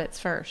habits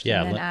first,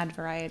 and then add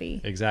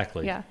variety.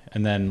 Exactly. Yeah.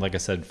 And then, like I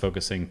said,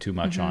 focusing too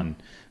much on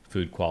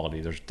food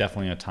quality. There's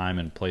definitely a time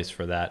and place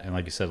for that. And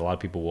like you said, a lot of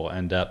people will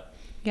end up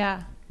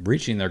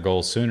reaching their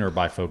goals sooner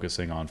by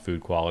focusing on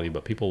food quality,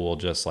 but people will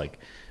just like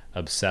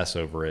obsess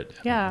over it.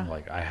 Yeah.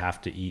 Like, I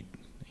have to eat,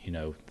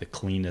 the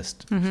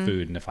cleanest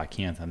food. And if I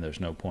can't, then there's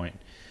no point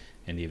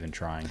in even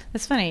trying.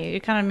 It's funny.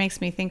 It kind of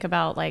makes me think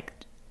about like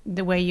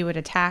the way you would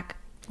attack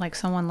like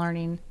someone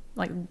learning,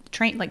 like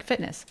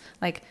fitness,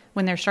 like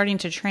when they're starting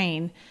to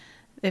train,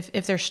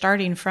 if they're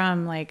starting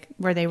from like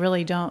where they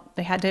really don't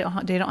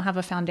have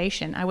a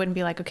foundation. I wouldn't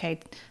be like, okay,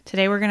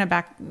 today we're going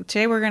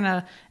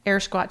to air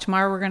squat.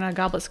 Tomorrow we're going to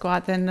goblet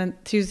squat. Then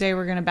Tuesday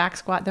we're going to back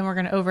squat. Then we're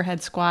going to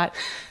overhead squat,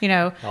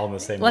 all in the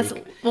same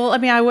week. Well, I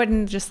mean, I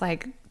wouldn't just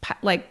like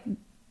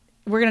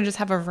we're going to just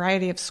have a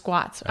variety of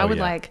squats. I would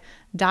like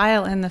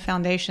dial in the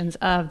foundations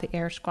of the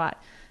air squat,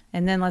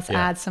 and then let's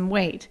add some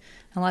weight.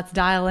 And let's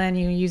dial in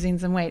you using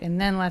some weight, and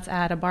then let's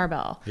add a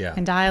barbell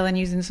and dial in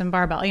using some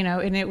barbell,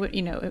 and it would,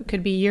 it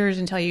could be years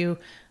until you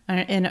are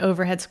in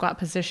overhead squat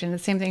position. The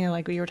same thing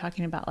like what you were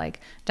talking about,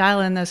 like dial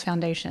in those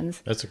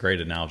foundations. That's a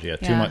great analogy.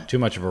 Yeah. Too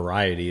much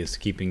variety is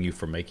keeping you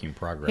from making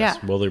progress.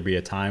 Yeah. Will there be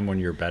a time when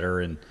you're better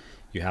and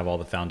you have all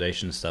the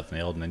foundation stuff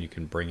nailed, and then you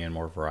can bring in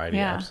more variety?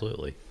 Yeah.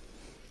 Absolutely.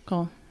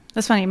 Cool.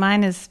 That's funny.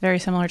 Mine is very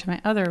similar to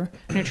my other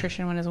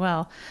nutrition one as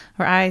well,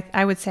 where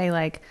I would say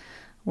like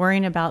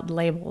worrying about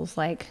labels,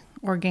 like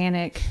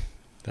organic,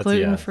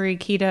 gluten-free,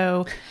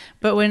 keto.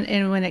 But when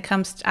it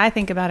comes to, I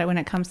think about it when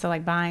it comes to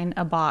like buying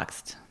a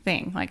boxed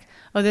thing, like,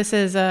 oh, this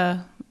is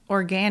a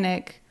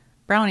organic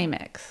brownie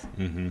mix,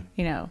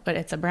 but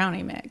it's a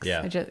brownie mix.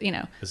 Yeah. It just,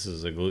 this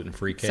is a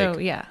gluten-free cake. So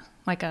yeah,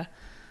 like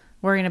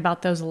worrying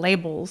about those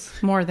labels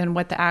more than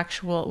what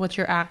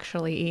you're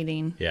actually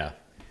eating. Yeah.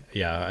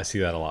 Yeah. I see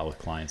that a lot with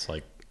clients.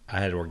 Like, I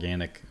had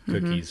organic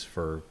cookies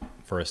for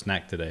a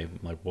snack today. I'm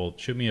like, well,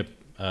 shoot me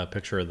a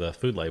picture of the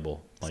food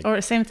label. Like,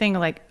 or same thing,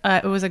 like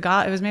it was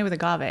made with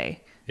agave,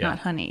 not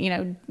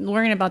honey.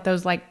 Worrying about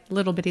those like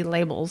little bitty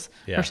labels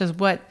versus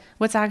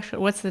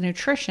what's the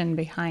nutrition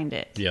behind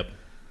it. Yep,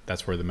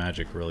 that's where the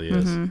magic really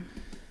is.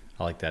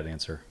 I like that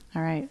answer.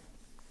 All right.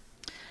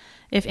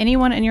 If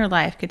anyone in your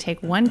life could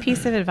take one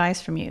piece of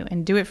advice from you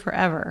and do it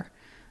forever,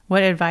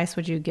 what advice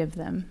would you give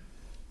them?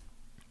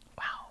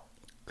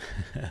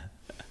 Wow.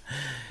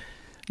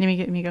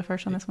 Let me go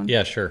first on this one.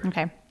 Yeah, sure.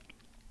 Okay.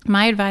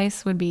 My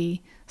advice would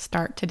be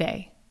start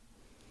today.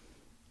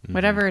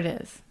 Whatever it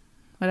is,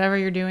 whatever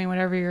you're doing,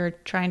 whatever you're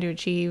trying to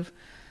achieve,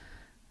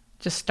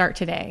 just start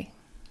today.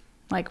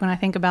 Like when I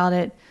think about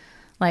it,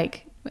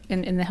 like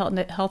in the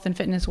health and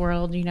fitness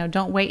world,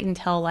 don't wait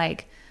until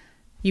like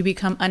you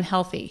become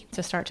unhealthy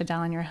to start to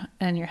dial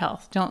in your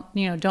health.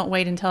 Don't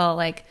wait until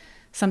like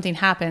something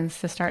happens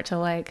to start to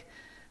like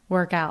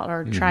work out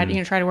or try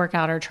to work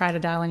out or try to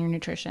dial in your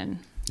nutrition.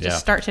 Just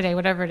start today,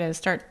 whatever it is.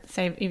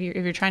 If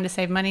you're trying to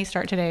save money,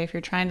 start today. If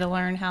you're trying to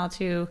learn how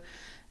to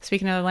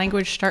speak another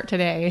language, start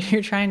today. If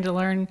you're trying to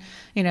learn,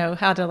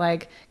 how to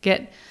like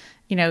get,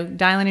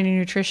 dialing in your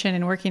nutrition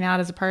and working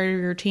out as a part of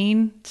your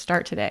routine,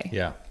 start today.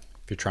 Yeah.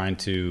 If you're trying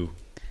to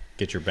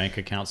get your bank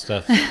account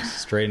stuff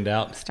straightened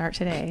out, start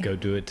today. Go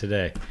do it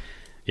today.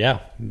 Yeah.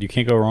 You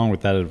can't go wrong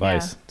with that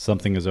advice. Yeah.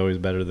 Something is always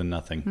better than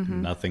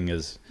nothing. Nothing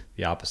is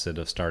the opposite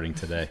of starting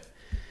today.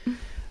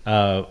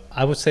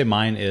 I would say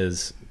mine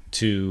is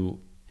to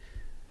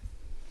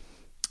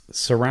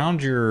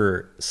surround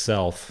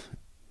yourself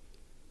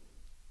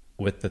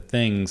with the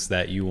things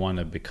that you want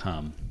to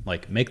become.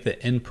 Like, make the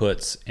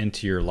inputs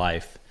into your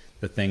life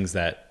the things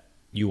that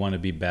you want to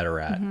be better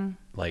at.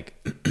 Like,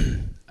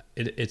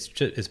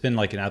 it's been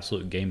like an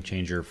absolute game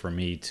changer for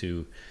me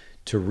to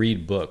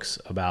read books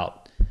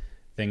about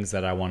things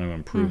that I want to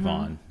improve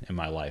on in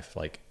my life.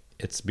 Like,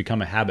 it's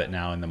become a habit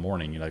now in the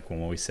morning. Like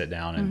when we sit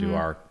down and do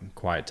our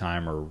quiet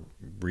time or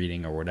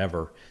reading or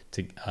whatever,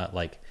 to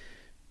like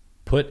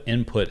put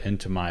input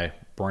into my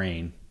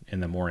brain in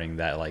the morning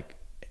that like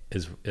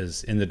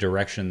is in the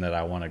direction that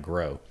I want to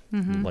grow.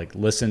 Like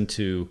listen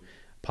to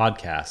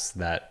podcasts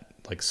that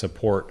like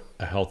support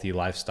a healthy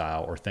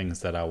lifestyle or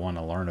things that I want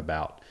to learn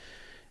about.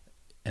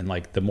 And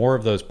like the more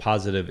of those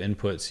positive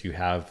inputs you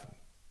have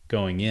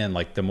going in,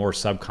 like the more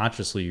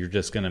subconsciously you're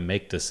just going to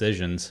make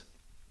decisions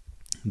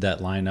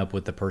that line up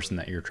with the person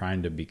that you're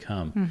trying to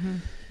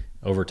become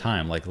over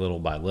time, like little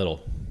by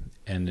little.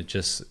 And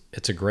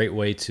it's a great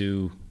way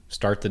to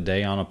start the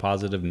day on a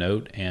positive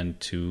note and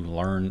to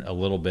learn a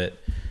little bit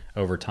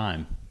over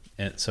time.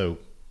 And so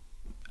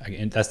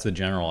that's the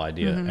general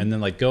idea. And then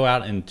like go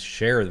out and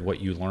share what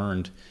you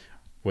learned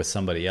with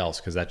somebody else,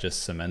 because that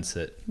just cements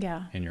it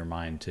in your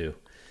mind too.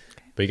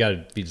 But you got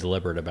to be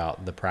deliberate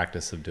about the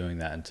practice of doing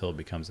that until it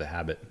becomes a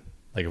habit.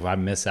 Like if I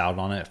miss out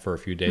on it for a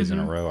few days in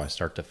a row, I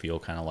start to feel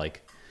kind of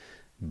like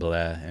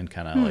bleh and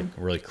kind of like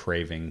really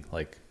craving,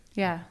 like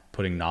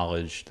putting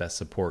knowledge that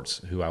supports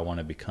who I want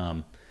to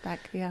become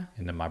back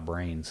into my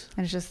brains.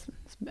 And it's just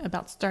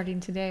about starting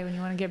today when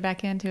you want to get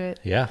back into it.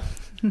 Yeah,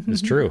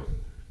 it's true.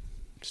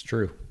 It's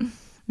true.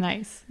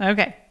 Nice.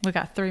 Okay, we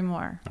got 3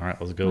 more. All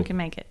right, let's go. We can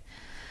make it.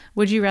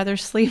 Would you rather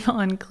sleep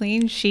on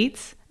clean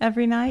sheets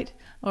every night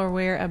or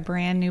wear a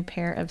brand new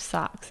pair of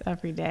socks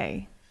every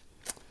day?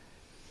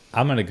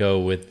 I'm going to go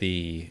with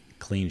the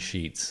clean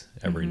sheets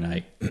every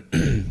night.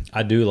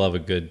 I do love a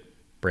good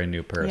brand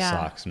new pair of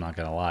socks. I'm not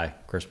going to lie.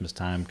 Christmas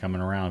time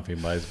coming around. If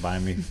anybody's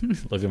buying me,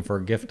 looking for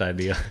a gift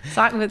idea.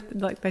 Sock with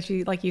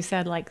like you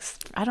said, like,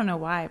 I don't know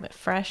why, but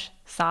fresh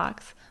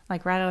socks,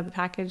 like right out of the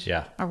package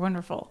are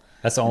wonderful.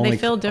 That's the only, they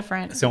feel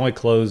different. It's the only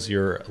clothes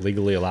you're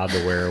legally allowed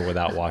to wear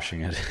without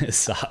washing it is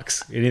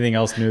socks. Anything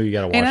else new, you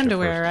got to wash and it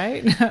underwear,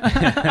 right?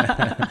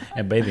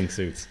 And bathing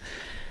suits.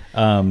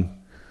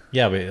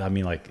 Yeah, but I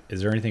mean, like,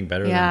 is there anything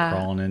better than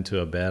crawling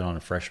into a bed on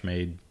a fresh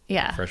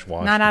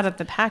wash? Not out of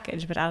the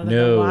package, but out of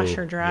the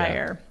washer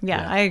dryer.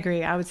 Yeah, I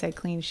agree. I would say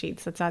clean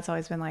sheets. That's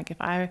always been like, if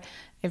I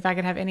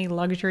could have any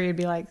luxury, it'd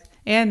be like,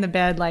 and the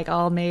bed like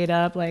all made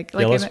up, like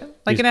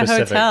in a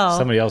hotel.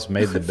 Somebody else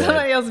made the bed.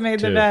 Somebody else made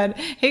the bed.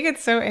 He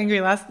gets so angry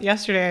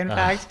yesterday. In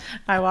fact,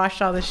 I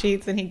washed all the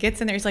sheets, and he gets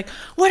in there. He's like,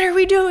 "What are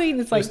we doing?"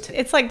 It's like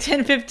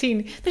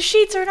 10:15. The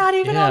sheets are not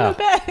even on the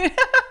bed.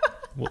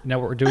 Now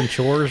we're doing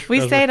chores.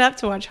 We stayed up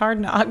to watch Hard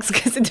Knocks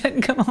because it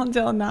didn't come on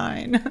till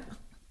 9.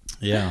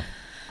 Yeah.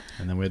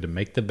 And then we had to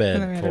make the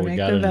bed before we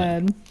got in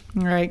it.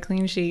 All right,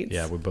 clean sheets.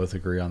 Yeah, we both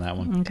agree on that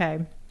one. Okay.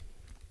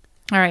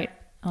 All right,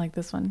 I like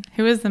this one.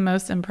 Who is the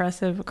most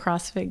impressive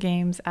CrossFit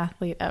Games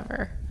athlete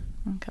ever?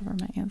 I'll cover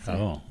my answer.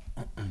 Oh,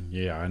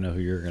 yeah, I know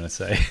who you're going to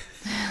say.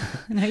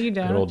 No, you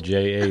don't. Good old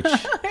JH.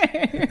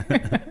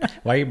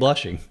 Why are you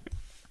blushing?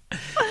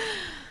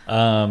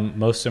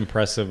 Most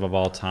impressive of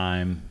all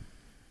time.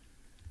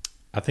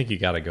 I think you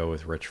got to go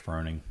with Rich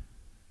Froning.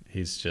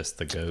 He's just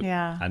the GOAT.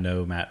 Yeah. I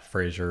know Matt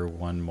Fraser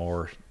won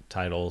more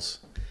titles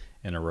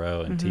in a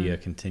row, and Tia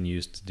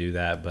continues to do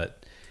that,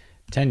 but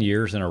 10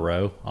 years in a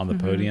row on the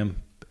podium,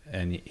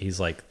 and he's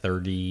like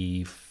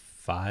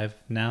 35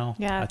 now,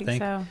 I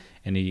think so.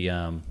 And he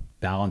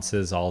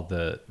balances all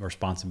the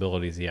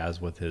responsibilities he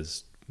has with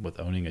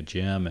owning a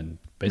gym and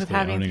basically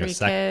owning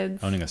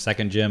a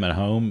second gym at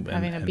home,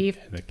 having and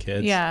the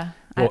kids. Yeah.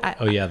 Well,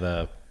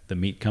 the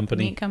meat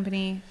company. Meat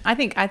company. I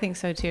think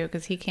so too,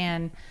 because he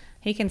can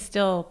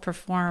still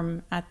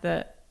perform at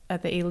the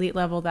elite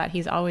level that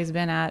he's always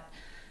been at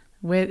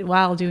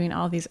while doing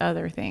all these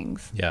other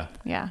things. Yeah.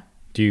 Yeah.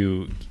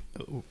 He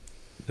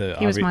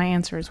was my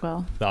answer as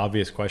well. The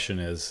obvious question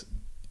is,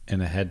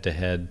 in a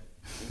head-to-head,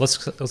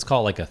 let's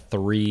call it like a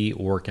 3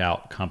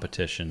 workout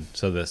competition,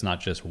 so that it's not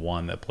just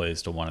one that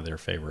plays to one of their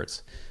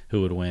favorites.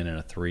 Who would win in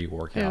a 3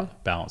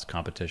 workout balance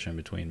competition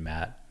between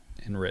Matt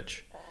and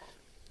Rich?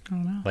 I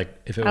don't know.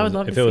 Like if it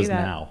was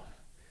now.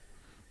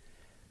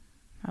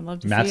 I'd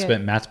love to see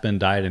it. Matt's been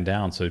dieting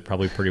down, so he's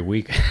probably pretty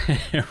weak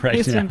right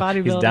He's now. Been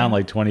bodybuilding. He's down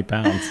like 20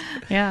 pounds.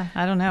 Yeah,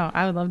 I don't know.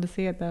 I would love to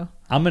see it though.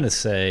 I'm gonna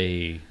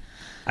say,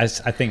 I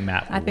think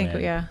Matt would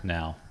win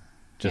now,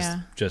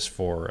 just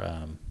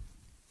for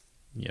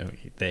the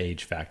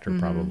age factor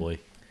probably,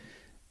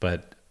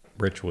 but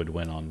Rich would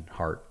win on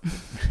heart.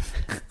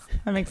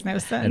 That makes no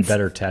sense. And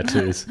better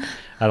tattoos.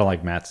 I don't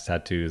like Matt's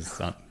tattoos.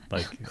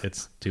 Like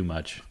it's too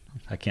much.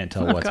 I can't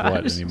tell what's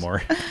what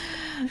anymore.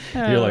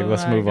 You're like,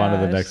 let's move on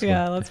to the next one.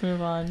 Yeah, let's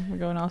move on. We're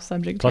going off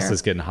subject Plus, here.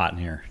 it's getting hot in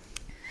here.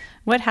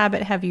 What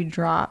habit have you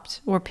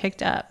dropped or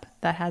picked up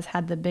that has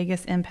had the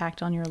biggest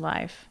impact on your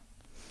life?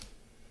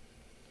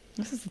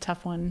 This is a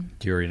tough one.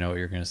 Do you already know what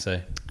you're going to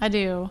say? I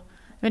do.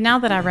 But now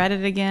that I read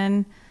it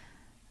again,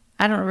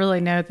 I don't really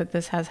know that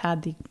this has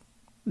had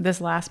this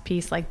last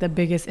piece, like the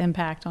biggest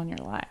impact on your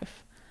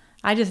life.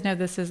 I just know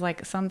this is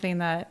like something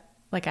that,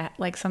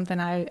 like something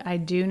I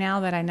do now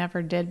that I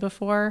never did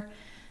before.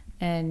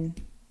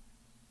 And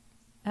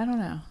I don't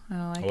know. I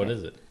don't like it. What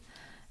is it?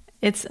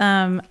 It's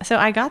so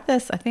I got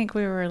this, I think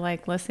we were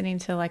like listening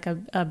to like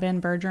a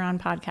Ben Bergeron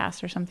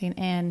podcast or something,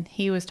 and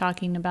he was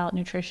talking about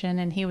nutrition,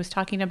 and he was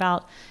talking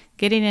about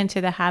getting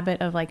into the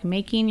habit of like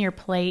making your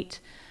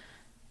plate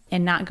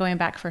and not going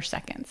back for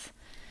seconds.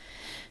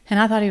 And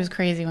I thought he was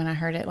crazy when I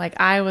heard it. Like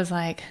I was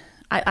like,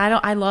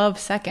 I love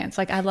seconds.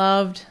 Like I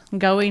loved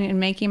going and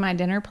making my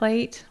dinner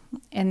plate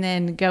and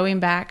then going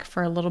back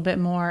for a little bit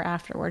more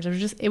afterwards.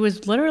 It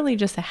was literally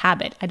just a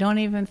habit. I don't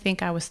even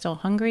think I was still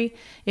hungry.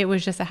 It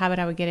was just a habit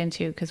I would get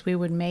into because we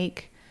would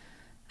make,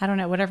 I don't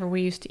know, whatever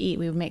we used to eat.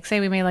 We would make,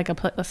 say we made like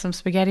some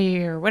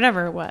spaghetti or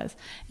whatever it was.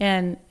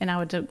 And I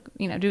would do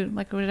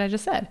like what I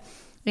just said.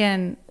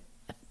 And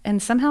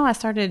somehow I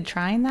started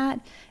trying that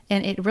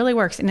and it really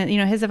works. And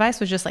his advice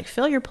was just like,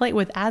 fill your plate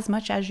with as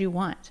much as you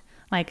want.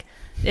 Like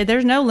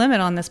there's no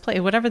limit on this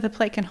plate. Whatever the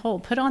plate can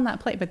hold, put on that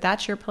plate, but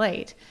that's your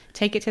plate.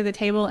 Take it to the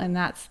table and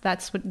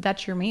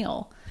that's your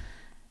meal.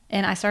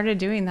 And I started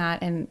doing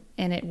that and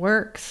it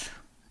works.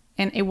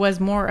 And it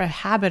was more a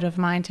habit of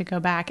mine to go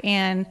back.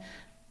 And,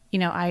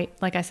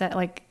 like I said,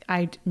 like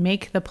I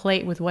make the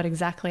plate with what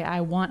exactly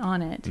I want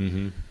on it.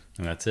 Mm-hmm.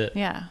 And that's it.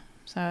 Yeah.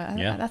 So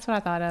that's what I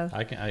thought of.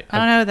 I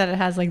don't know that it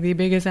has like the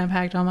biggest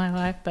impact on my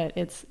life, but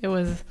it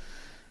was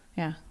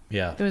more.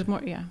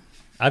 Yeah.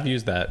 I've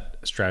used that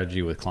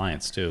strategy with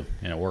clients too,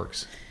 and it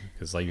works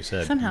because, like you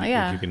said, somehow,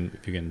 if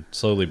you can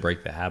slowly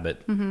break the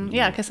habit. Mm-hmm.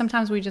 Yeah, because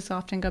sometimes we just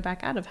often go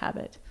back out of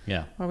habit.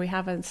 Yeah. Or we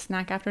have a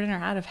snack after dinner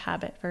out of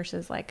habit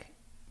versus like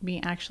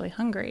being actually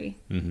hungry.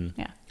 Mm-hmm.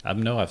 Yeah.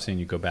 I've seen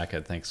you go back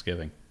at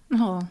Thanksgiving.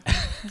 Oh,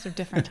 those are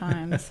different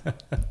times.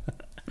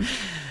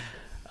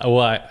 Well,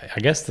 I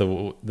guess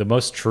the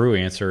most true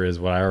answer is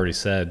what I already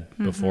said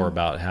before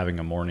about having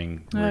a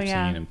morning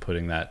routine and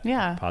putting that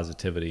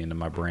positivity into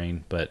my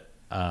brain, but.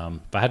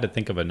 If I had to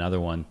think of another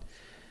one,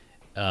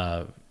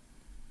 it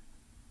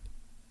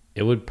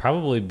would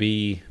probably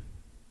be,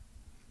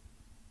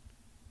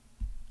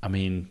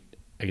 it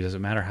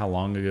doesn't matter how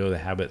long ago the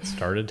habit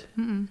started,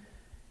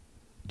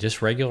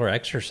 just regular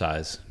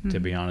exercise, to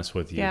be honest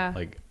with you. Yeah.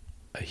 Like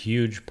a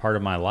huge part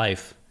of my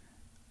life,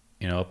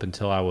 up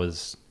until I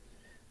was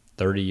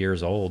 30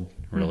 years old,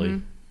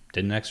 really,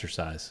 didn't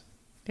exercise.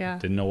 Yeah.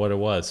 Didn't know what it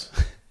was.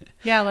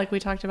 Yeah, like we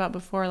talked about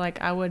before,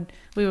 like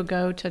we would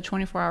go to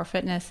 24-hour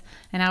fitness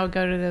and I would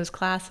go to those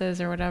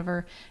classes or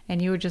whatever,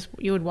 and you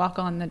would walk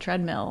on the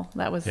treadmill.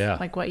 That was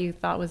like what you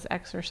thought was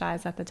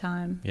exercise at the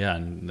time. Yeah,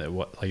 and it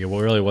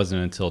really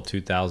wasn't until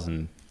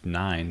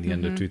 2009, the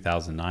end of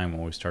 2009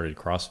 when we started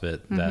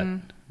CrossFit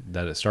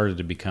that it started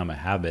to become a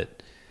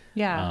habit.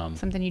 Yeah,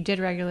 something you did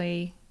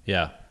regularly.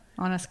 Yeah.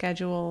 On a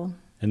schedule.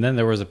 And then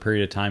there was a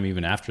period of time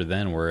even after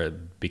then where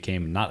it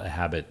became not a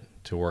habit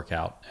to work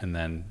out, and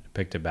then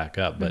picked it back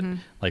up. But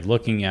like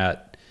looking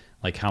at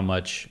like how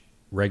much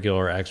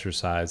regular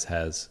exercise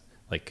has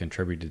like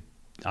contributed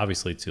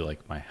obviously to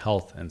like my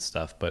health and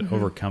stuff, but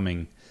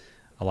overcoming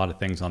a lot of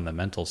things on the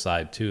mental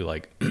side too.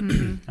 Like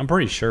I'm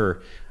pretty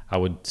sure I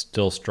would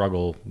still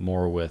struggle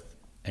more with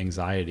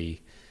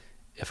anxiety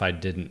if I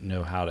didn't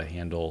know how to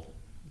handle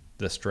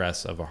the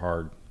stress of a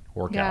hard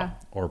workout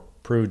or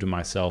prove to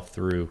myself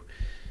through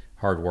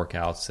hard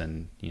workouts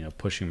and,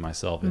 pushing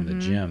myself in the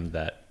gym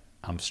that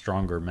I'm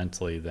stronger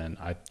mentally than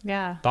I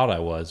thought I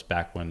was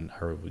back when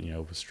I,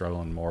 was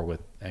struggling more with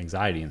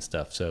anxiety and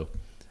stuff. So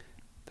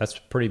that's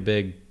a pretty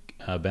big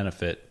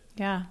benefit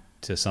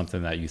to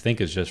something that you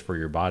think is just for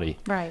your body,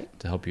 right?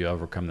 To help you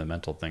overcome the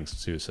mental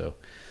things too. So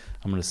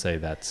I'm going to say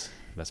that's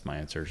my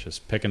answer. It's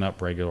just picking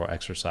up regular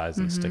exercise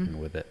and sticking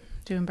with it.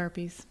 Doing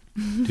burpees.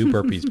 Do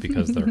burpees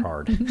because they're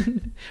hard.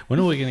 When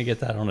are we going to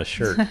get that on a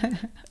shirt?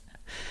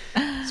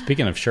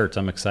 Speaking of shirts,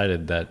 I'm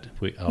excited that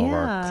all of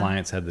our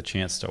clients had the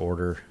chance to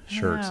order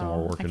shirts, and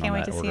we're working on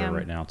that order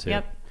right now too.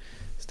 Yep.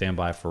 Stand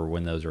by for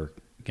when those are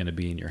going to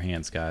be in your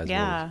hands, guys.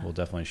 Yeah. We'll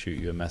definitely shoot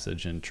you a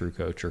message, and True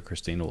Coach or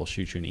Christina will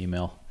shoot you an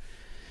email.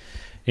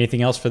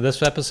 Anything else for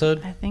this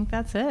episode? I think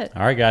that's it.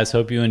 All right, guys.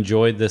 Hope you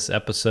enjoyed this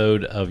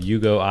episode of You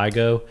Go, I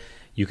Go.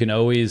 You can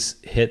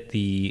always hit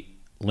the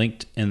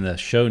linked in the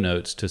show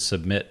notes to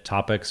submit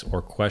topics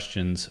or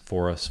questions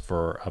for us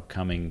for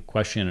upcoming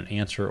question and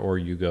answer or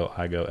You Go,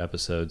 I Go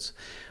episodes.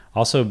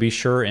 Also, be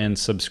sure and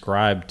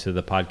subscribe to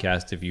the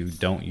podcast if you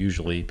don't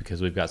usually,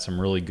 because we've got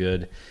some really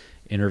good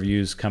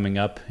interviews coming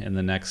up in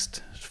the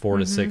next 4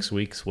 to 6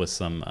 weeks with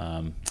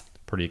some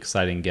pretty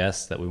exciting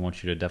guests that we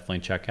want you to definitely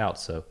check out.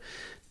 So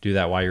do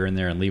that while you're in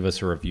there and leave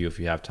us a review if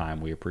you have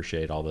time. We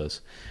appreciate all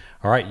those.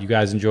 All right, you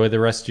guys enjoy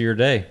the rest of your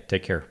day.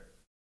 Take care.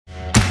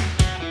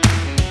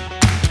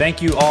 Thank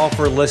you all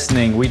for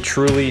listening. We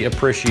truly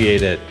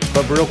appreciate it.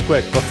 But real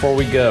quick, before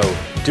we go,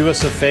 do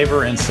us a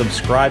favor and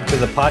subscribe to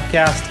the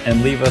podcast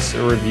and leave us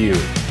a review.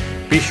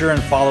 Be sure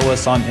and follow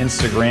us on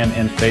Instagram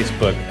and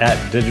Facebook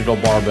at Digital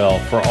Barbell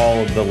for all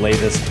of the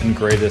latest and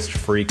greatest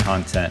free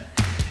content.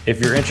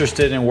 If you're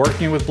interested in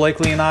working with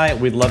Blakely and I,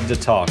 we'd love to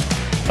talk.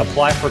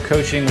 Apply for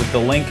coaching with the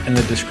link in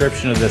the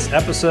description of this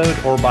episode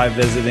or by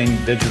visiting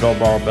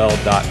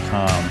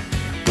digitalbarbell.com.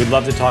 We'd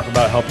love to talk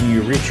about helping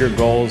you reach your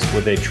goals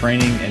with a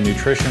training and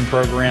nutrition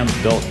program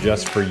built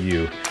just for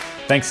you.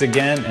 Thanks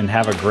again and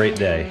have a great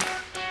day.